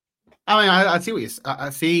 I mean, I see what I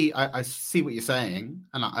see what you're saying,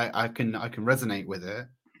 and I can resonate with it.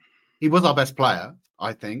 He was our best player,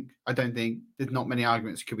 I think. I don't think there's not many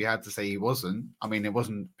arguments could be had to say he wasn't. I mean, it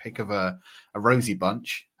wasn't pick of a rosy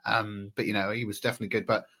bunch, but he was definitely good.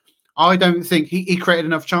 But I don't think he created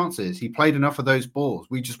enough chances. He played enough of those balls.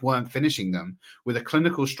 We just weren't finishing them. With a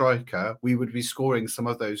clinical striker, we would be scoring some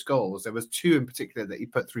of those goals. There was two in particular that he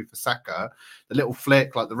put through for Saka. The little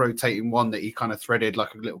flick, like the rotating one that he kind of threaded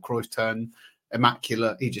like a little Cruyff turn,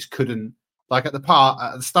 immaculate. He just couldn't. Like at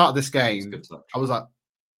the start of this game, I was like,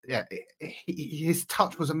 yeah, his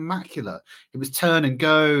touch was immaculate. It was turn and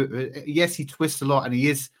go. Yes, he twists a lot, and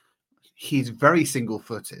he's very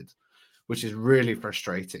single-footed, which is really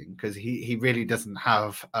frustrating because he really doesn't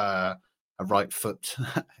have a right foot.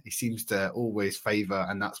 He seems to always favour,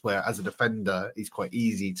 and that's where, as a defender, he's quite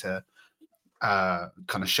easy to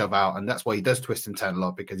kind of shove out, and that's why he does twist and turn a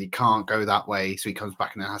lot, because he can't go that way, so he comes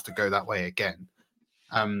back and then has to go that way again.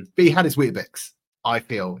 But he had his Weetabix. I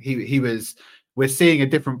feel we're seeing a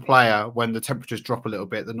different player when the temperatures drop a little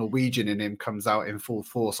bit. The Norwegian in him comes out in full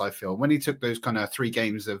force, I feel. When he took those kind of 3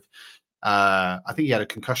 games of, I think he had a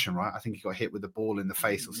concussion, right? I think he got hit with the ball in the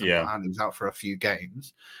face or something, and he was out for a few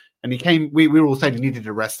games. And he came, we were all saying he needed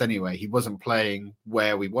a rest anyway. He wasn't playing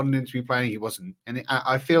where we wanted him to be playing. He wasn't. And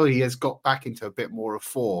I feel he has got back into a bit more of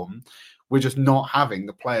form. We're just not having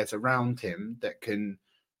the players around him that can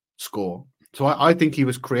score. So I think he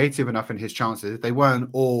was creative enough in his chances. They weren't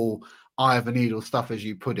all eye of a needle stuff, as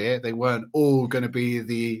you put it. They weren't all going to be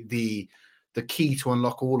the key to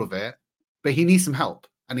unlock all of it. But he needs some help,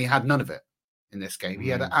 and he had none of it in this game. He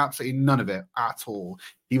had absolutely none of it at all.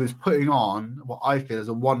 He was putting on what I feel is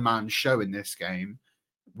a one-man show in this game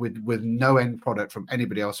with no end product from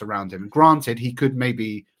anybody else around him. Granted, he could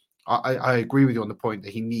maybe... I agree with you on the point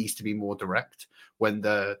that he needs to be more direct. when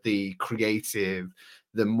the creative,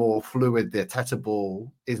 the more fluid the Arteta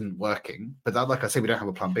ball isn't working. But that, like I said, we don't have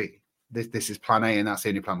a plan B. This is plan A, and that's the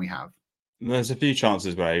only plan we have. There's a few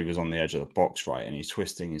chances where he was on the edge of the box, right, and he's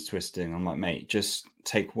twisting. I'm like, mate, just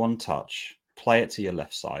take one touch, play it to your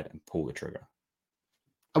left side, and pull the trigger.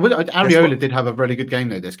 Areola did have a really good game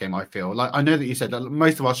though this game. I feel like I know that you said that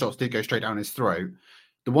most of our shots did go straight down his throat.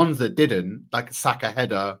 The ones that didn't, like Saka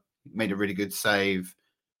header, made a really good save.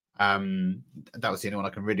 That was the only one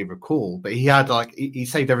I can really recall. But he had he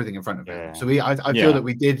saved everything in front of him. Yeah. So I feel that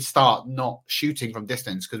we did start not shooting from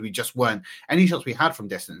distance because we just weren't. Any shots we had from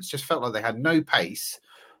distance just felt like they had no pace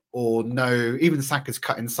or no. Even Saka's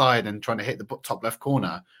cut inside and trying to hit the top left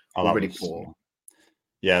corner were really poor.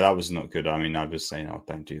 Yeah, that was not good. I mean, I was saying,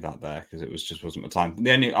 don't do that there because it wasn't my time.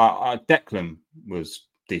 The only Declan was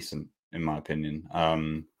decent in my opinion.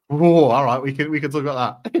 All right, we can talk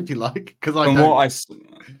about that if you like. Because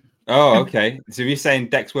okay. So you're saying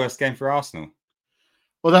Dec's worst game for Arsenal?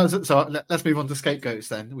 Well, let's move on to scapegoats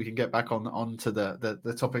then. We can get back on to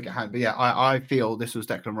the topic at hand. But yeah, I feel this was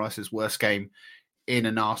Declan Rice's worst game in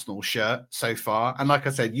an Arsenal shirt so far. And like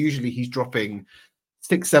I said, usually he's dropping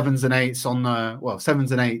 6, 7s and 8s on the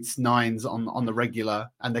 7s and 8s, 9s on the regular,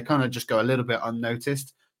 and they kind of just go a little bit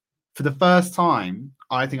unnoticed. For the first time,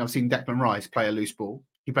 I think I've seen Declan Rice play a loose ball.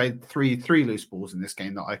 He played three loose balls in this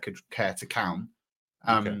game that I could care to count.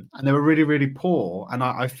 And they were really, really poor. And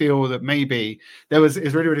I feel that maybe it's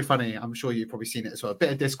really, really funny. I'm sure you've probably seen it as well. A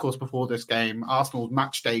bit of discourse before this game. Arsenal's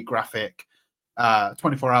match day graphic,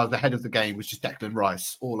 24 hours ahead of the game, was just Declan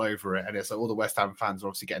Rice all over it. And it's like all the West Ham fans are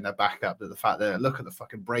obviously getting their back up. But the fact that look at the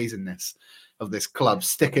fucking brazenness of this club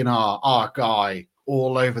sticking our guy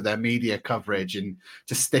all over their media coverage and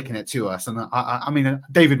just sticking it to us. And I mean,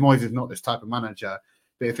 David Moyes is not this type of manager.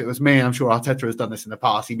 But if it was me, I'm sure Arteta has done this in the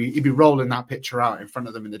past, he'd be rolling that picture out in front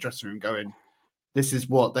of them in the dressing room going, this is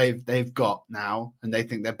what they've got now, and they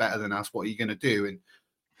think they're better than us. What are you going to do? And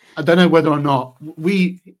I don't know whether or not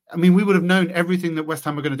we would have known everything that West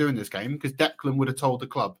Ham were going to do in this game because Declan would have told the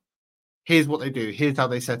club, here's what they do, here's how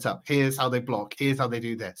they set up, here's how they block, here's how they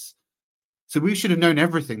do this. So we should have known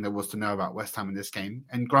everything there was to know about West Ham in this game.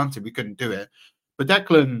 And granted, we couldn't do it. But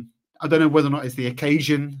Declan, I don't know whether or not it's the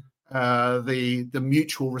occasion, the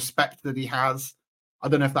mutual respect that he has. I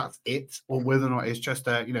don't know if that's it or whether or not it's just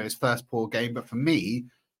his first poor game. But for me,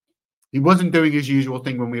 he wasn't doing his usual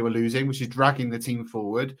thing when we were losing, which is dragging the team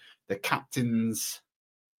forward. The captain's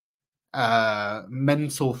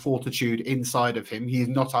mental fortitude inside of him. He is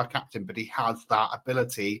not our captain, but he has that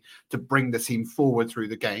ability to bring the team forward through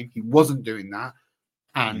the game. He wasn't doing that.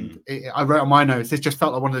 And I wrote on my notes, it just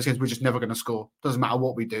felt like one of those games we're just never going to score. Doesn't matter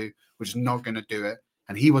what we do, we're just not going to do it.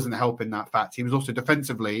 And he wasn't helping that fact. He was also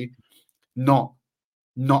defensively not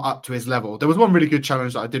up to his level. There was one really good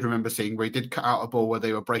challenge that I did remember seeing where he did cut out a ball where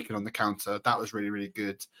they were breaking on the counter. That was really, really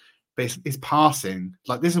good. But his passing,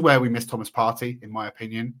 this is where we miss Thomas Partey, in my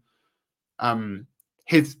opinion.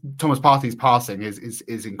 His Thomas Partey's passing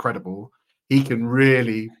is incredible. He can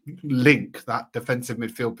really link that defensive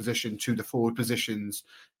midfield position to the forward positions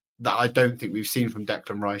that I don't think we've seen from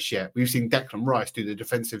Declan Rice yet. We've seen Declan Rice do the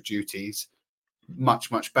defensive duties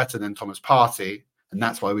much, much better than Thomas Partey, and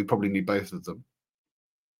that's why we probably need both of them.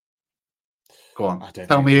 Go on.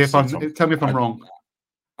 Tell me if I'm wrong.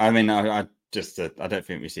 I mean, I don't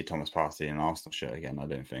think we see Thomas Partey in an Arsenal shirt again. I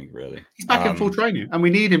don't think really. He's back in full training, and we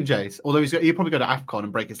need him, Jace. Although he'll probably go to AFCON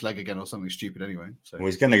and break his leg again or something stupid anyway. So. Well,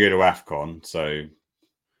 he's going to go to AFCON, so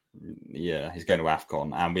yeah, he's going to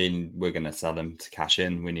AFCON, and we're going to sell him to cash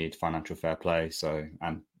in. We need financial fair play, so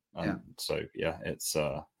it's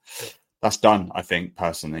that's done, I think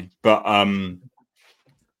personally. But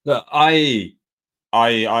look, I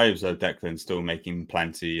observed Declan still making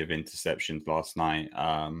plenty of interceptions last night.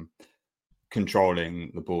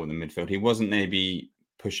 Controlling the ball in the midfield. He wasn't maybe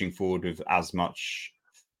pushing forward with as much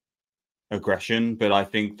aggression, but I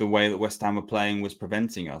think the way that West Ham were playing was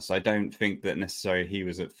preventing us. I don't think that necessarily he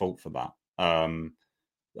was at fault for that.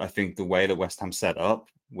 I think the way that West Ham set up,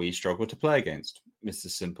 we struggled to play against. It's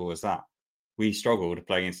as simple as that. We struggle to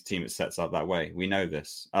play against a team that sets up that way. We know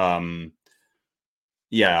this. I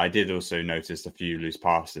did also notice a few loose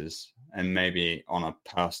passes. And maybe on a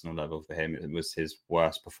personal level for him, it was his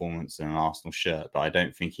worst performance in an Arsenal shirt. But I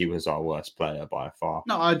don't think he was our worst player by far.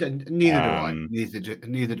 No, I don't. Neither do I.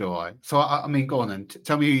 Neither do I. So I mean, go on then.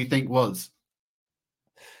 Tell me who you think was.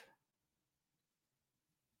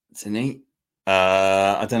 Zinni?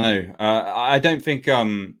 I don't know. I don't think.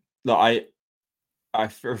 I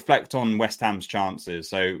reflect on West Ham's chances.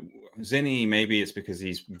 So Zinni, maybe it's because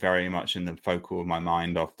he's very much in the focal of my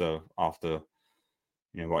mind after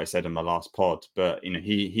what I said in my last pod. But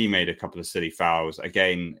he made a couple of silly fouls.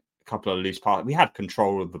 Again, a couple of loose passes. We had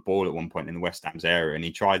control of the ball at one point in the West Ham's area, and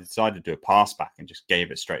he decided to do a pass back and just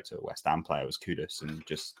gave it straight to a West Ham player. It was Kudus, and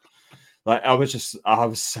just like I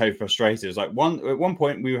was so frustrated. It was like at one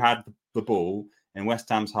point we had the ball in West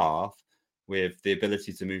Ham's half with the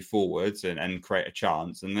ability to move forwards and create a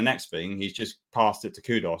chance, and the next thing he's just passed it to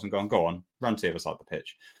Kudus and gone, go on, run to the other side of the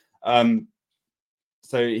pitch.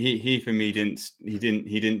 So he for me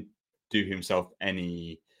didn't do himself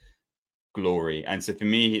any glory, and so for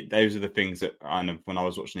me those are the things that when I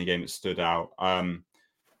was watching the game, it stood out. I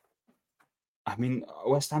mean,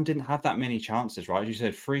 West Ham didn't have that many chances, right? As you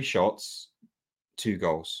said, 3 shots, 2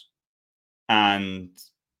 goals, and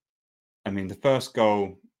I mean the first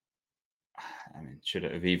goal. Should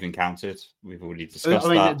it have even counted? We've already discussed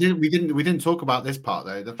that. We didn't talk about this part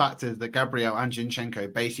though. The fact is that Gabriel and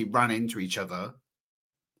Zinchenko basically ran into each other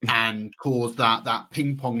and caused that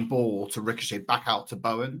ping pong ball to ricochet back out to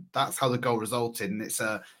Bowen. That's how the goal resulted, and it's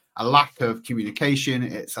a lack of communication.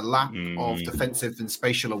 It's a lack of defensive and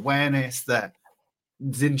spatial awareness that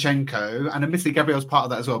Zinchenko, and admittedly Gabriel's part of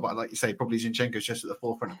that as well, but like you say, probably Zinchenko's just at the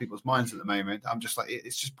forefront of people's minds at the moment. I'm just like,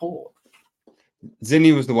 it's just poor.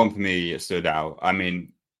 Zinni was the one for me that stood out. I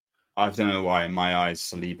mean, I don't know why in my eyes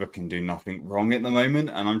Saliba can do nothing wrong at the moment,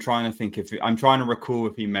 and I'm trying to recall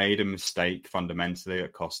if he made a mistake fundamentally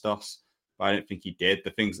that cost us, but I don't think he did. The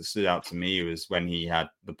things that stood out to me was when he had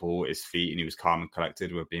the ball at his feet and he was calm and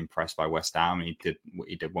collected. We're being pressed by West Ham, and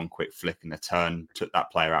he did one quick flick in the turn, took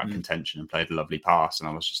that player out of contention and played a lovely pass, and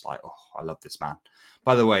I was just like, oh, I love this man.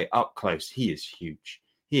 By the way, up close, he is huge.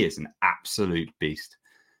 He is an absolute beast.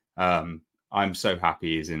 I'm so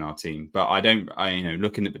happy he's in our team. But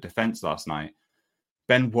looking at the defense last night,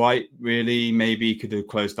 Ben White really maybe could have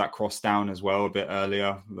closed that cross down as well a bit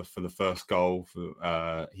earlier for the first goal.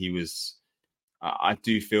 I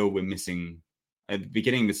do feel we're missing. At the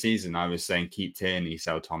beginning of the season, I was saying keep Tierney,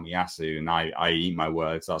 sell Tomiyasu, and I eat my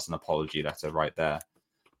words. That's an apology letter right there,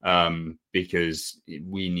 because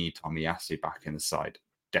we need Tomiyasu back in the side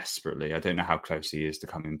desperately. I don't know how close he is to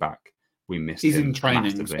coming back. We missed him. He's in training,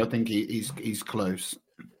 massively. so I think he's close.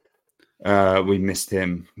 We missed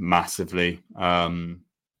him massively. Well,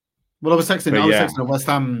 I was texting a West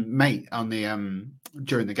Ham mate on the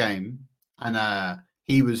during the game, and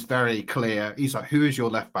he was very clear. He's like, "Who is your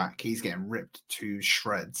left back?" He's getting ripped to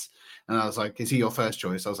shreds, and I was like, "Is he your first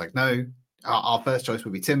choice?" I was like, "No, our first choice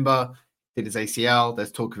would be Timber. Did his ACL.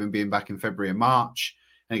 There's talk of him being back in February and March."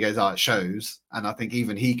 And he goes, "Oh, it shows." And I think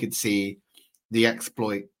even he could see the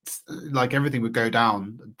exploits, like everything would go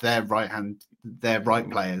down their right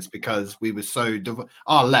players, because we were so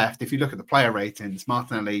our left. If you look at the player ratings,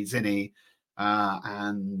 Martinelli, Zinni,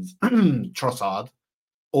 and Trossard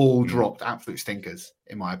all dropped absolute stinkers,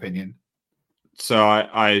 in my opinion. So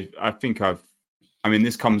I think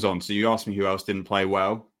this comes on. So you asked me who else didn't play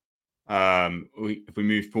well. If we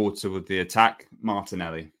move forward to the attack,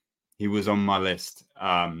 Martinelli, he was on my list,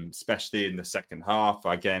 especially in the second half.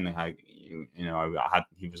 Again,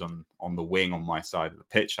 he was on the wing on my side of the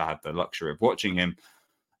pitch. I had the luxury of watching him,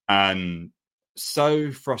 and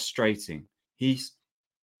so frustrating.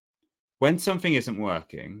 When something isn't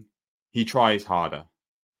working, he tries harder,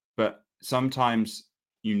 but sometimes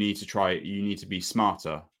you need to be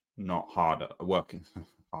smarter, not harder. Working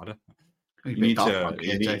harder. You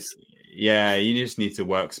just need to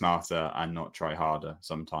work smarter and not try harder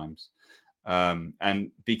sometimes.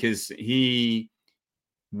 And because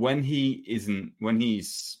when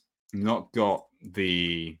he's not got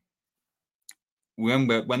when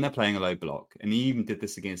they're playing a low block, and he even did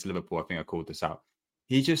this against Liverpool, I think I called this out.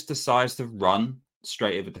 He just decides to run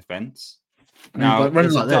straight at the defense. Now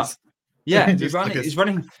running like this. Yeah, he's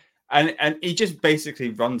running, and he just basically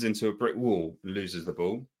runs into a brick wall, loses the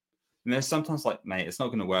ball. And there's sometimes like, mate, it's not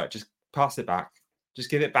going to work. Just pass it back. Just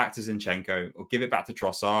give it back to Zinchenko or give it back to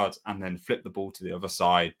Trossard, and then flip the ball to the other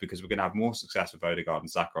side, because we're going to have more success with Odegaard and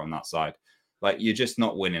Saka on that side. Like, you're just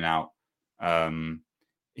not winning out.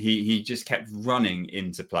 He just kept running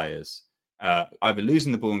into players, either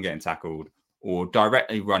losing the ball and getting tackled, or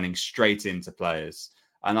directly running straight into players.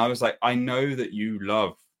 And I was like, I know that you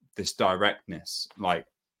love this directness. Like,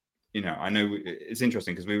 I know it's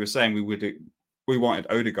interesting, because we were saying we wanted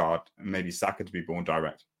Odegaard and maybe Saka to be more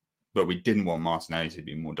direct, but we didn't want Martinelli to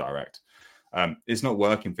be more direct. It's not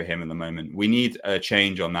working for him at the moment. We need a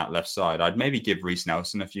change on that left side. I'd maybe give Reece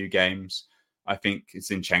Nelson a few games. I think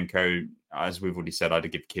Zinchenko, as we've already said, I'd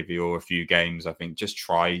give Kivior a few games. I think just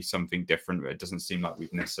try something different. It doesn't seem like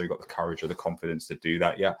we've necessarily got the courage or the confidence to do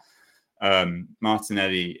that yet.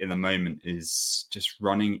 Martinelli in the moment is just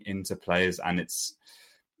running into players, and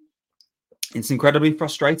it's incredibly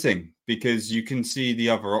frustrating because you can see the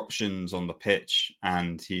other options on the pitch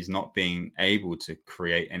and he's not being able to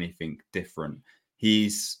create anything different.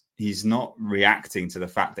 He's not reacting to the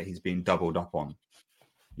fact that he's being doubled up on.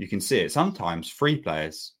 You can see it. Sometimes 3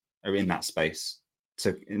 players are in that space.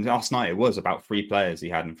 So last night it was about 3 players he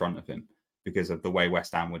had in front of him because of the way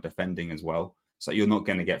West Ham were defending as well. So you're not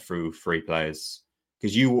going to get through 3 players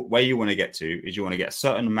because where you want to get to is you want to get a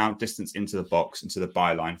certain amount of distance into the box, into the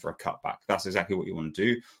byline for a cutback. That's exactly what you want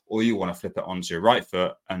to do. Or you want to flip it onto your right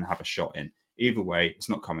foot and have a shot in. Either way, it's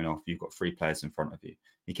not coming off. You've got 3 players in front of you.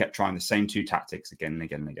 He kept trying the same 2 tactics again and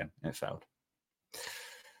again and again, and it failed.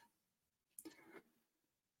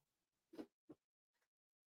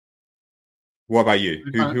 What about you?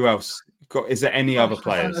 Who else? Is there any other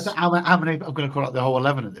players? How many? I'm going to call out the whole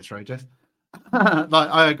 11 at this rate, Jess. Like,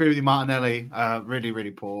 I agree with you, Martinelli. Really,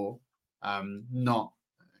 really poor. Not,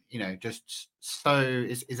 just so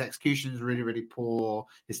his execution is really, really poor.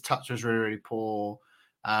 His touch was really, really poor.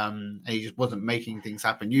 And he just wasn't making things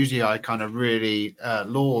happen. Usually, I kind of really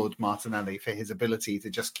laud Martinelli for his ability to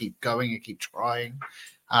just keep going and keep trying.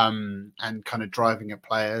 And kind of driving at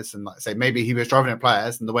players, and like I say, maybe he was driving at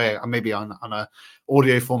players, and the way maybe on a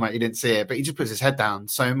audio format you didn't see it, but he just puts his head down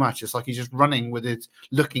so much. It's like he's just running with it,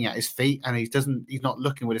 looking at his feet, and he's not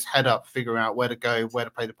looking with his head up, figuring out where to go, where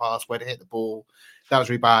to play the pass, where to hit the ball. That was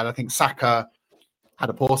really bad. I think Saka had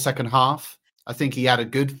a poor second half. I think he had a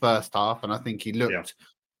good first half, and I think he looked.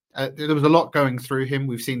 Yeah. There was a lot going through him.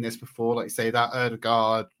 We've seen this before, like say that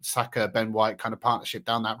Ødegaard, Saka, Ben White kind of partnership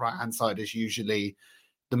down that right hand side is usually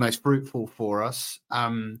the most fruitful for us.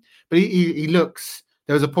 But he looks,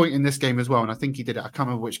 there was a point in this game as well, and I think he did it. I can't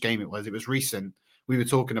remember which game it was. It was recent. We were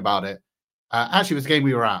talking about it. Actually, it was the game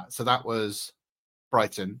we were at. So that was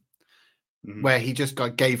Brighton, where he just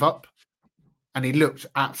gave up and he looked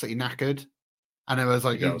absolutely knackered. And it was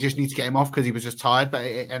like, you just need to get him off because he was just tired. But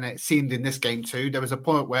it seemed in this game too, there was a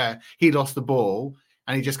point where he lost the ball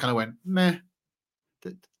and he just kind of went, meh,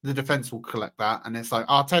 the defense will collect that. And it's like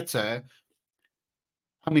Arteta,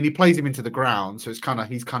 I mean, he plays him into the ground, so he's kind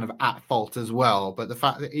of at fault as well. But the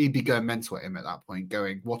fact that he'd be going mental at him at that point,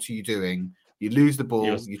 going, "What are you doing? You lose the ball,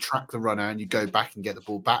 you track the runner, and you go back and get the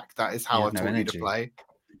ball back." That is how I taught you to play.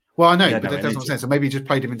 Well, I know, but that's what I'm saying. So maybe he just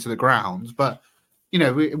played him into the ground. But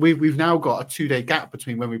we've now got a 2-day gap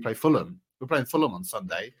between when we play Fulham. We're playing Fulham on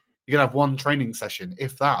Sunday. You're gonna have one training session,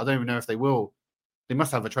 if that. I don't even know if they will. They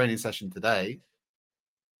must have a training session today.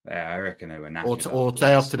 Yeah, I reckon they were knackered. Or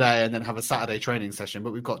day off today and then have a Saturday training session.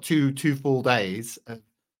 But we've got two full days to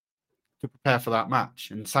prepare for that match.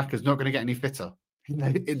 And Saka's not going to get any fitter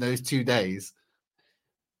in those 2 days.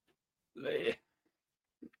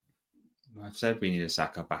 I've said we need a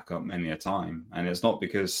Saka backup many a time. And it's not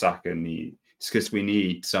because it's because we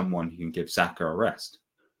need someone who can give Saka a rest.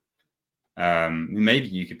 Maybe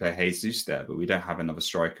you could play Jesus there, but we don't have another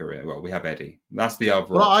striker here. Well, we have Eddie. That's the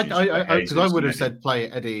other option. Because I would have said play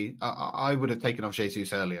Eddie. I would have taken off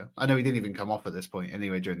Jesus earlier. I know he didn't even come off at this point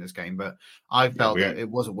anyway during this game, but I felt that it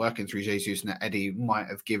wasn't working through Jesus and that Eddie might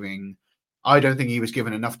have given. I don't think he was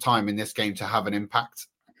given enough time in this game to have an impact.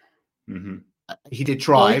 Mm-hmm. He did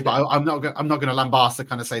try, but I'm not going to lambast to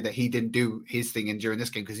kind of say that he didn't do his thing during this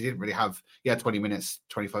game because he didn't really have. He had 20 minutes,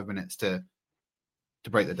 25 minutes to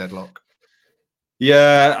break the deadlock.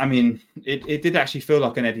 Yeah, I mean, it did actually feel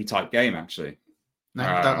like an Eddie type game, actually. No,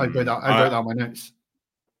 I wrote that on my notes.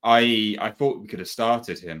 I thought we could have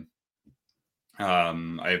started him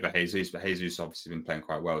over Jesus, but Jesus obviously been playing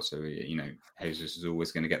quite well, so Jesus is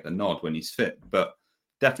always going to get the nod when he's fit. But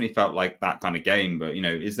definitely felt like that kind of game. But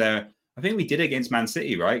is there? I think we did it against Man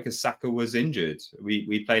City, right? Because Saka was injured.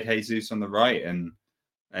 We played Jesus on the right and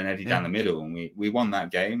Eddie down the middle, and we won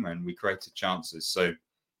that game and we created chances. So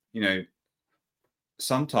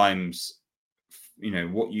sometimes,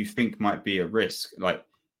 what you think might be a risk, like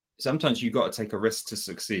sometimes you got to take a risk to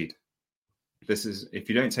succeed. If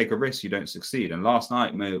you don't take a risk, you don't succeed. And last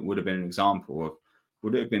night would have been an example of,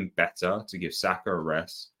 would it have been better to give Saka a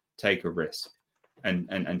rest, take a risk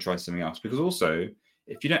and try something else? Because also,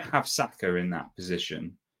 if you don't have Saka in that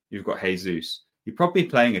position, you've got Jesus, you're probably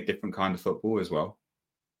playing a different kind of football as well.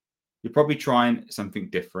 You're probably trying something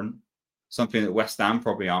different. Something that West Ham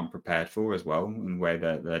probably aren't prepared for as well in the way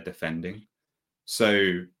they're defending.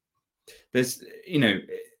 So there's,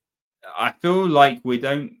 I feel like we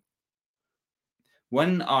don't,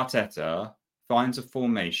 when Arteta finds a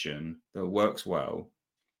formation that works well,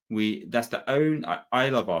 I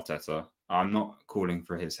love Arteta. I'm not calling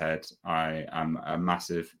for his head. I am a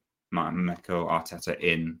massive Mikel Arteta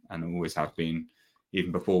in and always have been,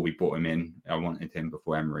 even before we brought him in. I wanted him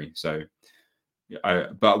before Emery. So,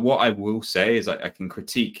 but what I will say is I can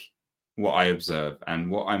critique what I observe. And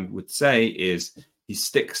what I would say is he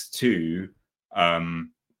sticks to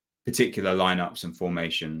particular lineups and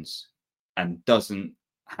formations and doesn't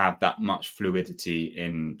have that much fluidity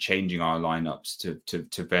in changing our lineups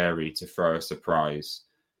to vary, to throw a surprise.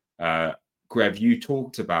 Grev, you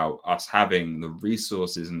talked about us having the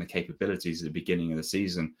resources and the capabilities at the beginning of the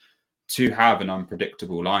season to have an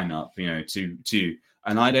unpredictable lineup,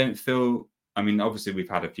 and I don't feel, I mean, obviously we've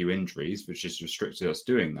had a few injuries, which has restricted us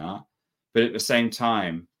doing that. But at the same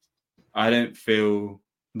time, I don't feel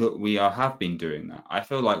that we have been doing that. I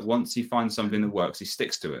feel like once he finds something that works, he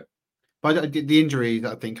sticks to it. But the injury,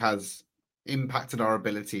 I think, has impacted our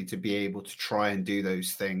ability to be able to try and do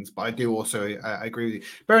those things. But I do also agree with you.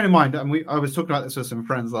 Bearing in mind, and I was talking about this with some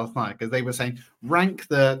friends last night, because they were saying, rank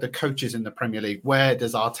the coaches in the Premier League. Where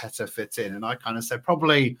does Arteta fit in? And I kind of said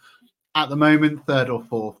probably at the moment, third or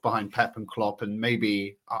fourth behind Pep and Klopp, and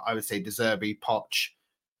maybe I would say De Zerbi, Poch.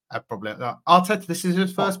 Probably Arteta, this is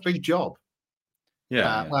his first big job.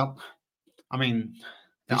 Yeah. Well, I mean,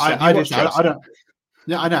 I don't.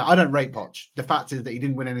 Yeah, I know. I don't rate Poch. The fact is that he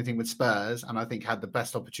didn't win anything with Spurs, and I think had the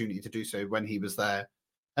best opportunity to do so when he was there.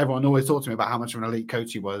 Everyone always talked to me about how much of an elite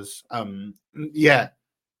coach he was. Yeah,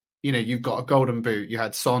 you've got a golden boot. You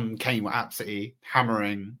had Son, Kane were absolutely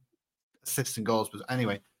hammering assists and goals. But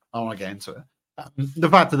anyway, I don't want to get into it. The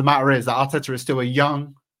fact of the matter is that Arteta is still a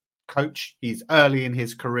young coach. He's early in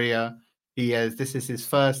his career. This is his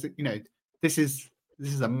first. This is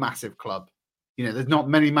a massive club. There's not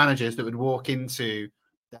many managers that would walk into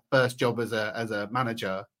their first job as a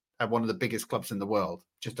manager at one of the biggest clubs in the world.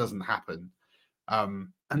 It just doesn't happen. And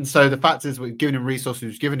so the fact is, we've given him resources,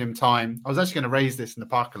 we've given him time. I was actually going to raise this in the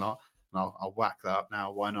parking lot, and I'll whack that up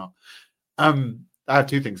now. Why not? I have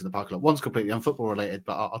two things in the parking lot. One's completely unfootball related,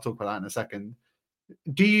 but I'll talk about that in a second.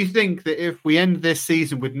 Do you think that if we end this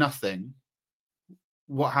season with nothing,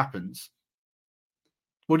 what happens?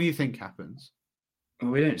 What do you think happens? Well,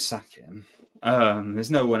 we don't sack him.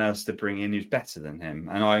 There's no one else to bring in who's better than him,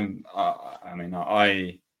 and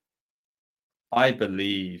I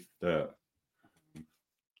believe that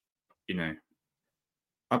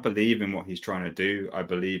I believe in what he's trying to do. I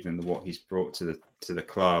believe in what he's brought to the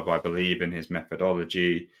club. I believe in his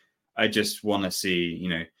methodology. I just want to see.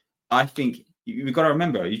 I think we've got to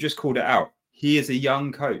remember. You just called it out. He is a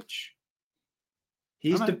young coach.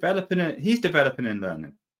 He's developing it. He's developing and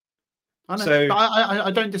learning. I know, so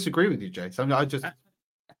I don't disagree with you, Jay. So I just, at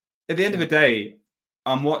the end of the day,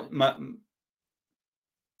 I'm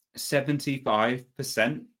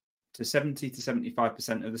 75% to 70 to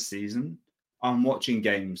 75% of the season, I'm watching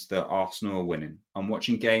games that Arsenal are winning. I'm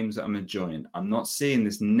watching games that I'm enjoying. I'm not seeing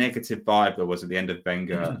this negative vibe that was at the end of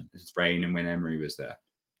Wenger's reign and when Emery was there.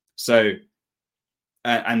 So,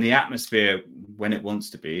 and the atmosphere when it wants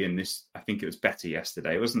to be, and this, I think it was better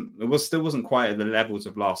yesterday. It still wasn't quite at the levels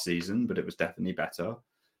of last season, but it was definitely better.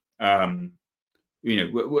 There's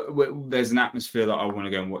an atmosphere that I want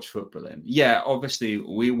to go and watch football in. Yeah, obviously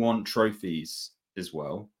we want trophies as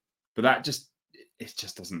well, but it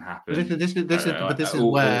just doesn't happen. But this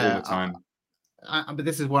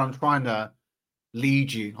is where I'm trying to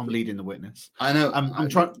lead you. I'm leading the witness. I know. I'm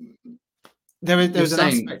trying. There's an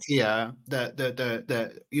aspect here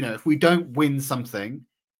that if we don't win something,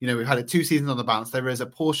 we've had it 2 seasons on the bounce. There is a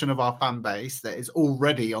portion of our fan base that is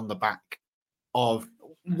already on the back of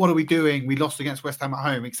what are we doing? We lost against West Ham at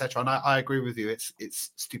home, etc. And I agree with you.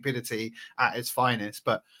 It's stupidity at its finest.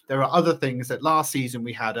 But there are other things that last season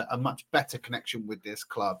we had a much better connection with this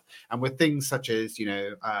club, and with things such as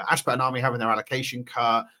Ashburton Army having their allocation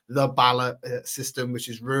cut, the ballot system, which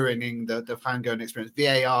is ruining the fan going experience,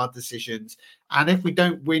 VAR decisions, and if we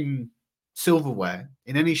don't win silverware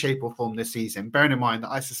in any shape or form this season, bearing in mind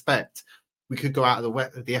that I suspect we could go out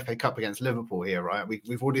of the FA Cup against Liverpool here, right?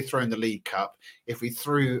 We've already thrown the League Cup. If we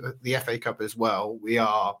threw the FA Cup as well, we're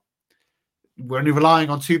only relying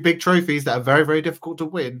on 2 big trophies that are very, very difficult to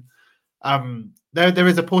win. There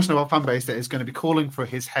is a portion of our fan base that is going to be calling for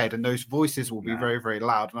his head, and those voices will be very, very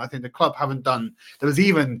loud. And I think the club haven't done. There was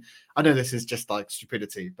even, I know this is just like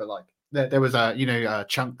stupidity, but like there was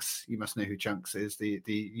Chunks. You must know who Chunks is, the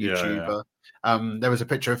YouTuber. Yeah. There was a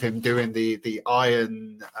picture of him doing the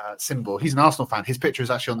iron symbol. He's an Arsenal fan. His picture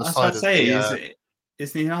is actually on the side of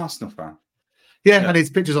is he an Arsenal fan? Yeah, and his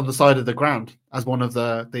picture's on the side of the ground as one of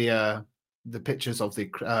the pictures of the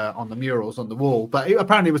on the murals on the wall. But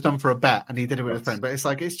apparently it was done for a bet, and he did it with a friend. But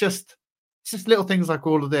it's just little things like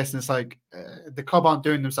all of this, and it's like the club aren't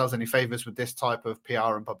doing themselves any favors with this type of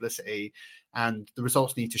PR and publicity, and the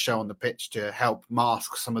results need to show on the pitch to help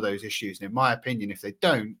mask some of those issues. And in my opinion, if they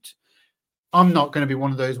don't, I'm not going to be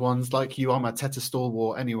one of those ones like you. I'm a Teta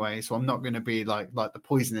stalwart anyway, so I'm not going to be like the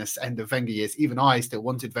poisonous end of Wenger years. Even I still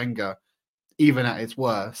wanted Wenger, even at its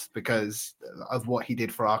worst, because of what he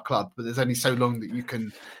did for our club. But there's only so long that you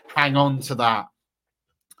can hang on to that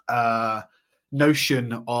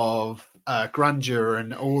notion of grandeur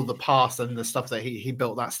and all the past and the stuff that he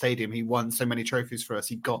built that stadium. He won so many trophies for us.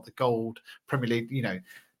 He got the gold Premier League.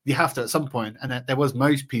 You have to at some point, and there was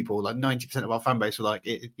most people, like 90% of our fan base were like,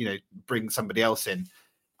 bring somebody else in.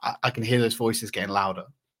 I can hear those voices getting louder.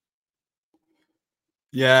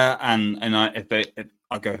 Yeah, and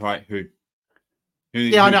I go right, who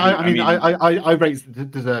yeah, I know. I rate De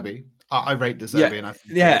Zerbi. I rate De Zerbi,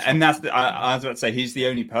 yeah, and that's I was about to say he's the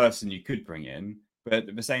only person you could bring in, but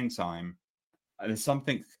at the same time, there's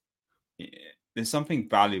something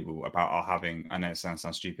valuable about our having. I know it sounds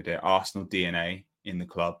stupid here. Arsenal DNA in the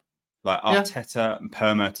club, like Arteta,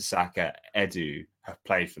 Mertesacker, Edu have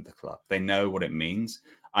played for the club. They know what it means,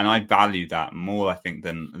 and I value that more, I think,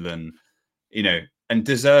 than And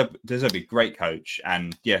De Zerbi, great coach,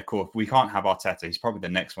 and yeah, of course, we can't have Arteta. He's probably the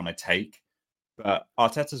next one I take. But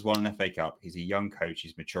Arteta's won an FA Cup. He's a young coach.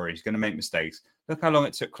 He's mature. He's going to make mistakes. Look how long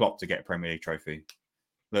it took Klopp to get a Premier League trophy.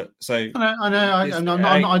 Look, so I know.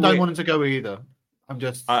 I don't want him to go either. I'm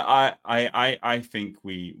just. I think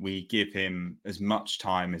we give him as much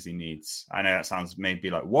time as he needs. I know that sounds maybe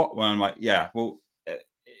like what? Well, I'm like, yeah, well,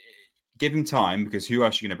 give him time, because who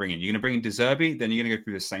else are you going to bring in? You're going to bring in De Zerbi, then you're going to go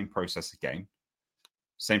through the same process again.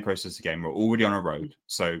 We're already on a road,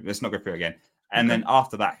 so let's not go through it again. And then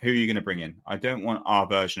after that, who are you going to bring in? I don't want our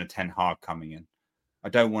version of Ten Hag coming in. I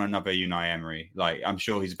don't want another Unai Emery. Like, I'm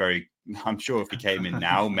sure if he came in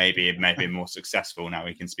now, maybe it may be more successful. Now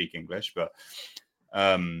he can speak English, but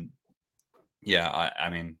I don't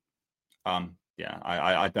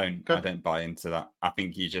buy into that. I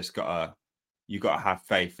think you just gotta have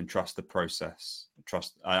faith and trust the process.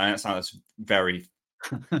 I know it sounds very.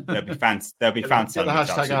 There'll be fans. There'll be fans. Get the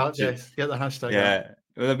hashtag out, Jess. Get the hashtag out. Yeah.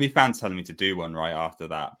 There'll be fans telling me to do one right after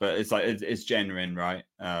that, but it's like it's genuine, right?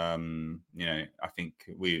 I think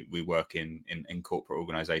we work in corporate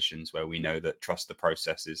organizations where we know that trust the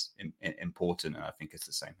process is important, and I think it's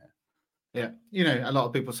the same here. Yeah, a lot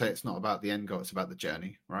of people say it's not about the end goal; it's about the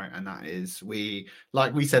journey, right? And that is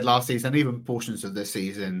like we said last season, even portions of this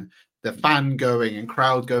season, the fan going and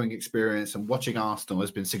crowd going experience and watching Arsenal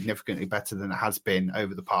has been significantly better than it has been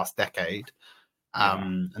over the past decade.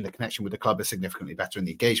 And the connection with the club is significantly better, and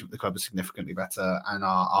the engagement with the club is significantly better, and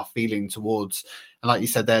our feeling towards, and like you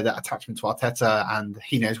said there, that attachment to Arteta, and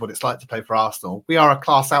he knows what it's like to play for Arsenal. We are a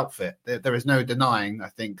class outfit. There is no denying, I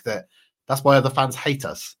think, that's why other fans hate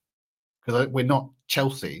us, because we're not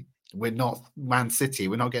Chelsea, we're not Man City,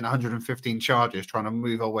 we're not getting 115 charges trying to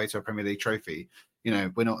move our way to a Premier League trophy.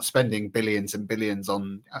 We're not spending billions and billions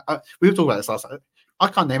on. We were talking about this last night. I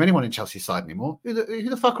can't name anyone in Chelsea's side anymore. Who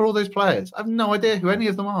the fuck are all those players? I have no idea who any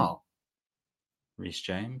of them are. Reece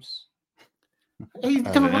James. He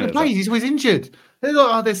doesn't want to play. He's always injured. They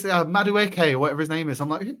got this Madueke or whatever his name is. I'm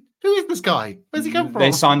like, who is this guy? Where's he come from?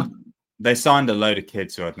 They signed a load of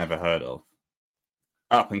kids who I'd never heard of.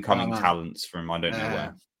 Up and coming talents from I don't know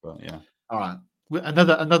where. But yeah. All right.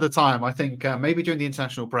 Another time, I think maybe during the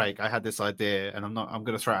international break, I had this idea, and I'm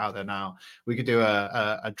going to throw it out there now. We could do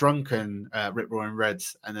a drunken Rip Roaring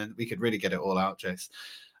Reds, and then we could really get it all out, Jace.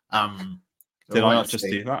 Did I not just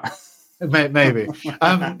do that? Maybe.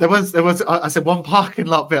 There was. I said one parking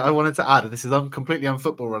lot bit I wanted to add. This is completely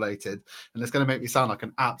unfootball related, and it's going to make me sound like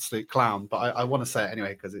an absolute clown, but I want to say it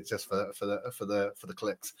anyway because it's just for the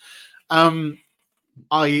clicks.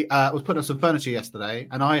 I was putting up some furniture yesterday,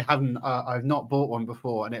 and I've not bought one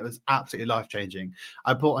before, and it was absolutely life changing.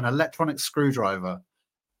 I bought an electronic screwdriver,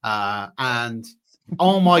 and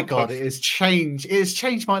oh my god, it has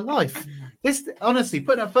changed my life. This honestly,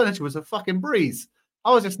 putting up furniture was a fucking breeze.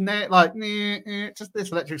 I was just just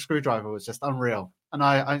this electric screwdriver was just unreal. And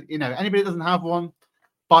I anybody that doesn't have one,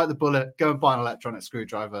 bite the bullet, go and buy an electronic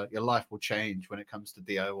screwdriver. Your life will change when it comes to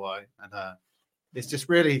DIY, and it's just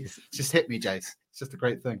hit me, Jace. It's just a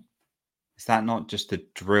great thing. Is that not just a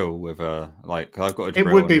drill with a I've got a drill?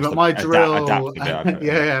 It would be, but my drill,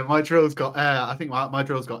 my drill's got I think my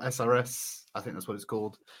drill's got SRS. I think that's what it's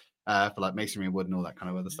called for like masonry and wood and all that kind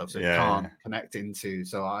of other stuff. So it can't connect into.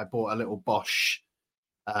 So I bought a little Bosch.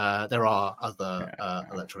 There are other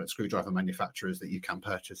electronic screwdriver manufacturers that you can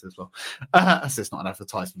purchase as well. So it's not an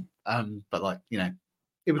advertisement, but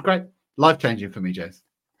it was great, life changing for me, Jace.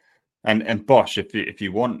 And Bosch, if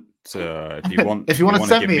you want to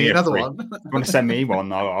send me another one, if you want to send me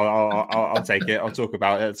one, I'll take it. I'll talk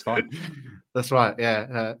about it. It's fine. That's right.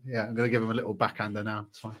 Yeah. I'm going to give him a little backhander now.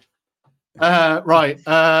 It's fine. Right.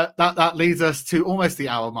 That leads us to almost the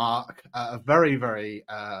hour mark. A very, very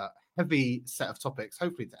heavy set of topics,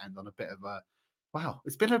 hopefully to end on a bit of a wow.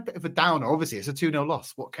 It's been a bit of a downer. Obviously, it's a 2-0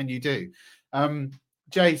 loss. What can you do?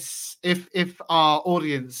 Jace, if our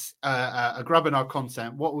audience are grabbing our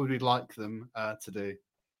content, what would we like them to do?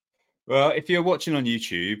 Well, if you're watching on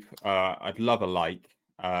YouTube, I'd love a like,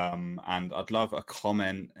 and I'd love a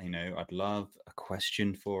comment. I'd love a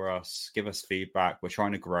question for us. Give us feedback. We're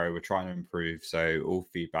trying to grow. We're trying to improve. So all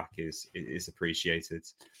feedback is appreciated.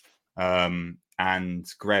 And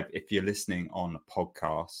Greb, if you're listening on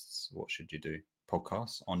podcasts, what should you do?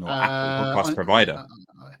 Podcasts on your Apple podcast provider.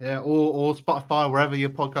 Or Spotify, wherever your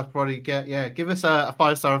podcast provider you get. Yeah, give us a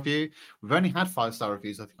 5-star review. We've only had 5-star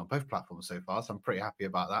reviews, I think, on both platforms so far, so I'm pretty happy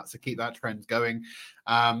about that. So keep that trend going,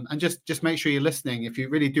 and just make sure you're listening. If you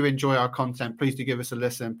really do enjoy our content, please do give us a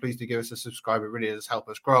listen. Please do give us a subscribe. It really does help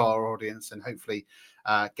us grow our audience and hopefully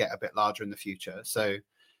get a bit larger in the future. So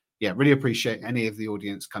yeah, really appreciate any of the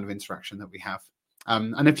audience kind of interaction that we have.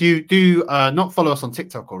 And if you do not follow us on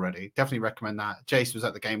TikTok already, definitely recommend that. Jace was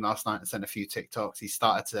at the game last night and sent a few TikToks. He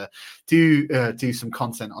started to do some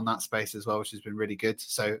content on that space as well, which has been really good.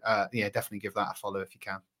 So yeah, definitely give that a follow if you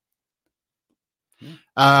can.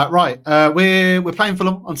 Right, we're playing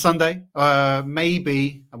Fulham on Sunday.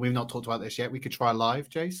 Maybe, and we've not talked about this yet, we could try live,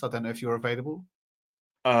 Jace. I don't know if you're available.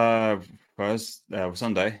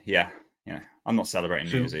 Sunday, yeah. I'm not celebrating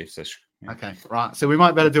New Year's Eve, so. Yeah. Okay, right. So we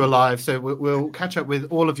might better do a live. So we'll catch up with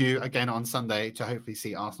all of you again on Sunday to hopefully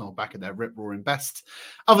see Arsenal back at their rip-roaring best.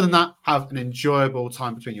 Other than that, have an enjoyable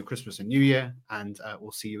time between your Christmas and New Year, and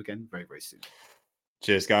we'll see you again very, very soon.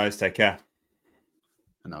 Cheers, guys. Take care.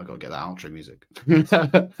 And now I've got to get that outro music.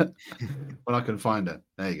 When I can find it.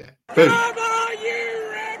 There you go. Boom.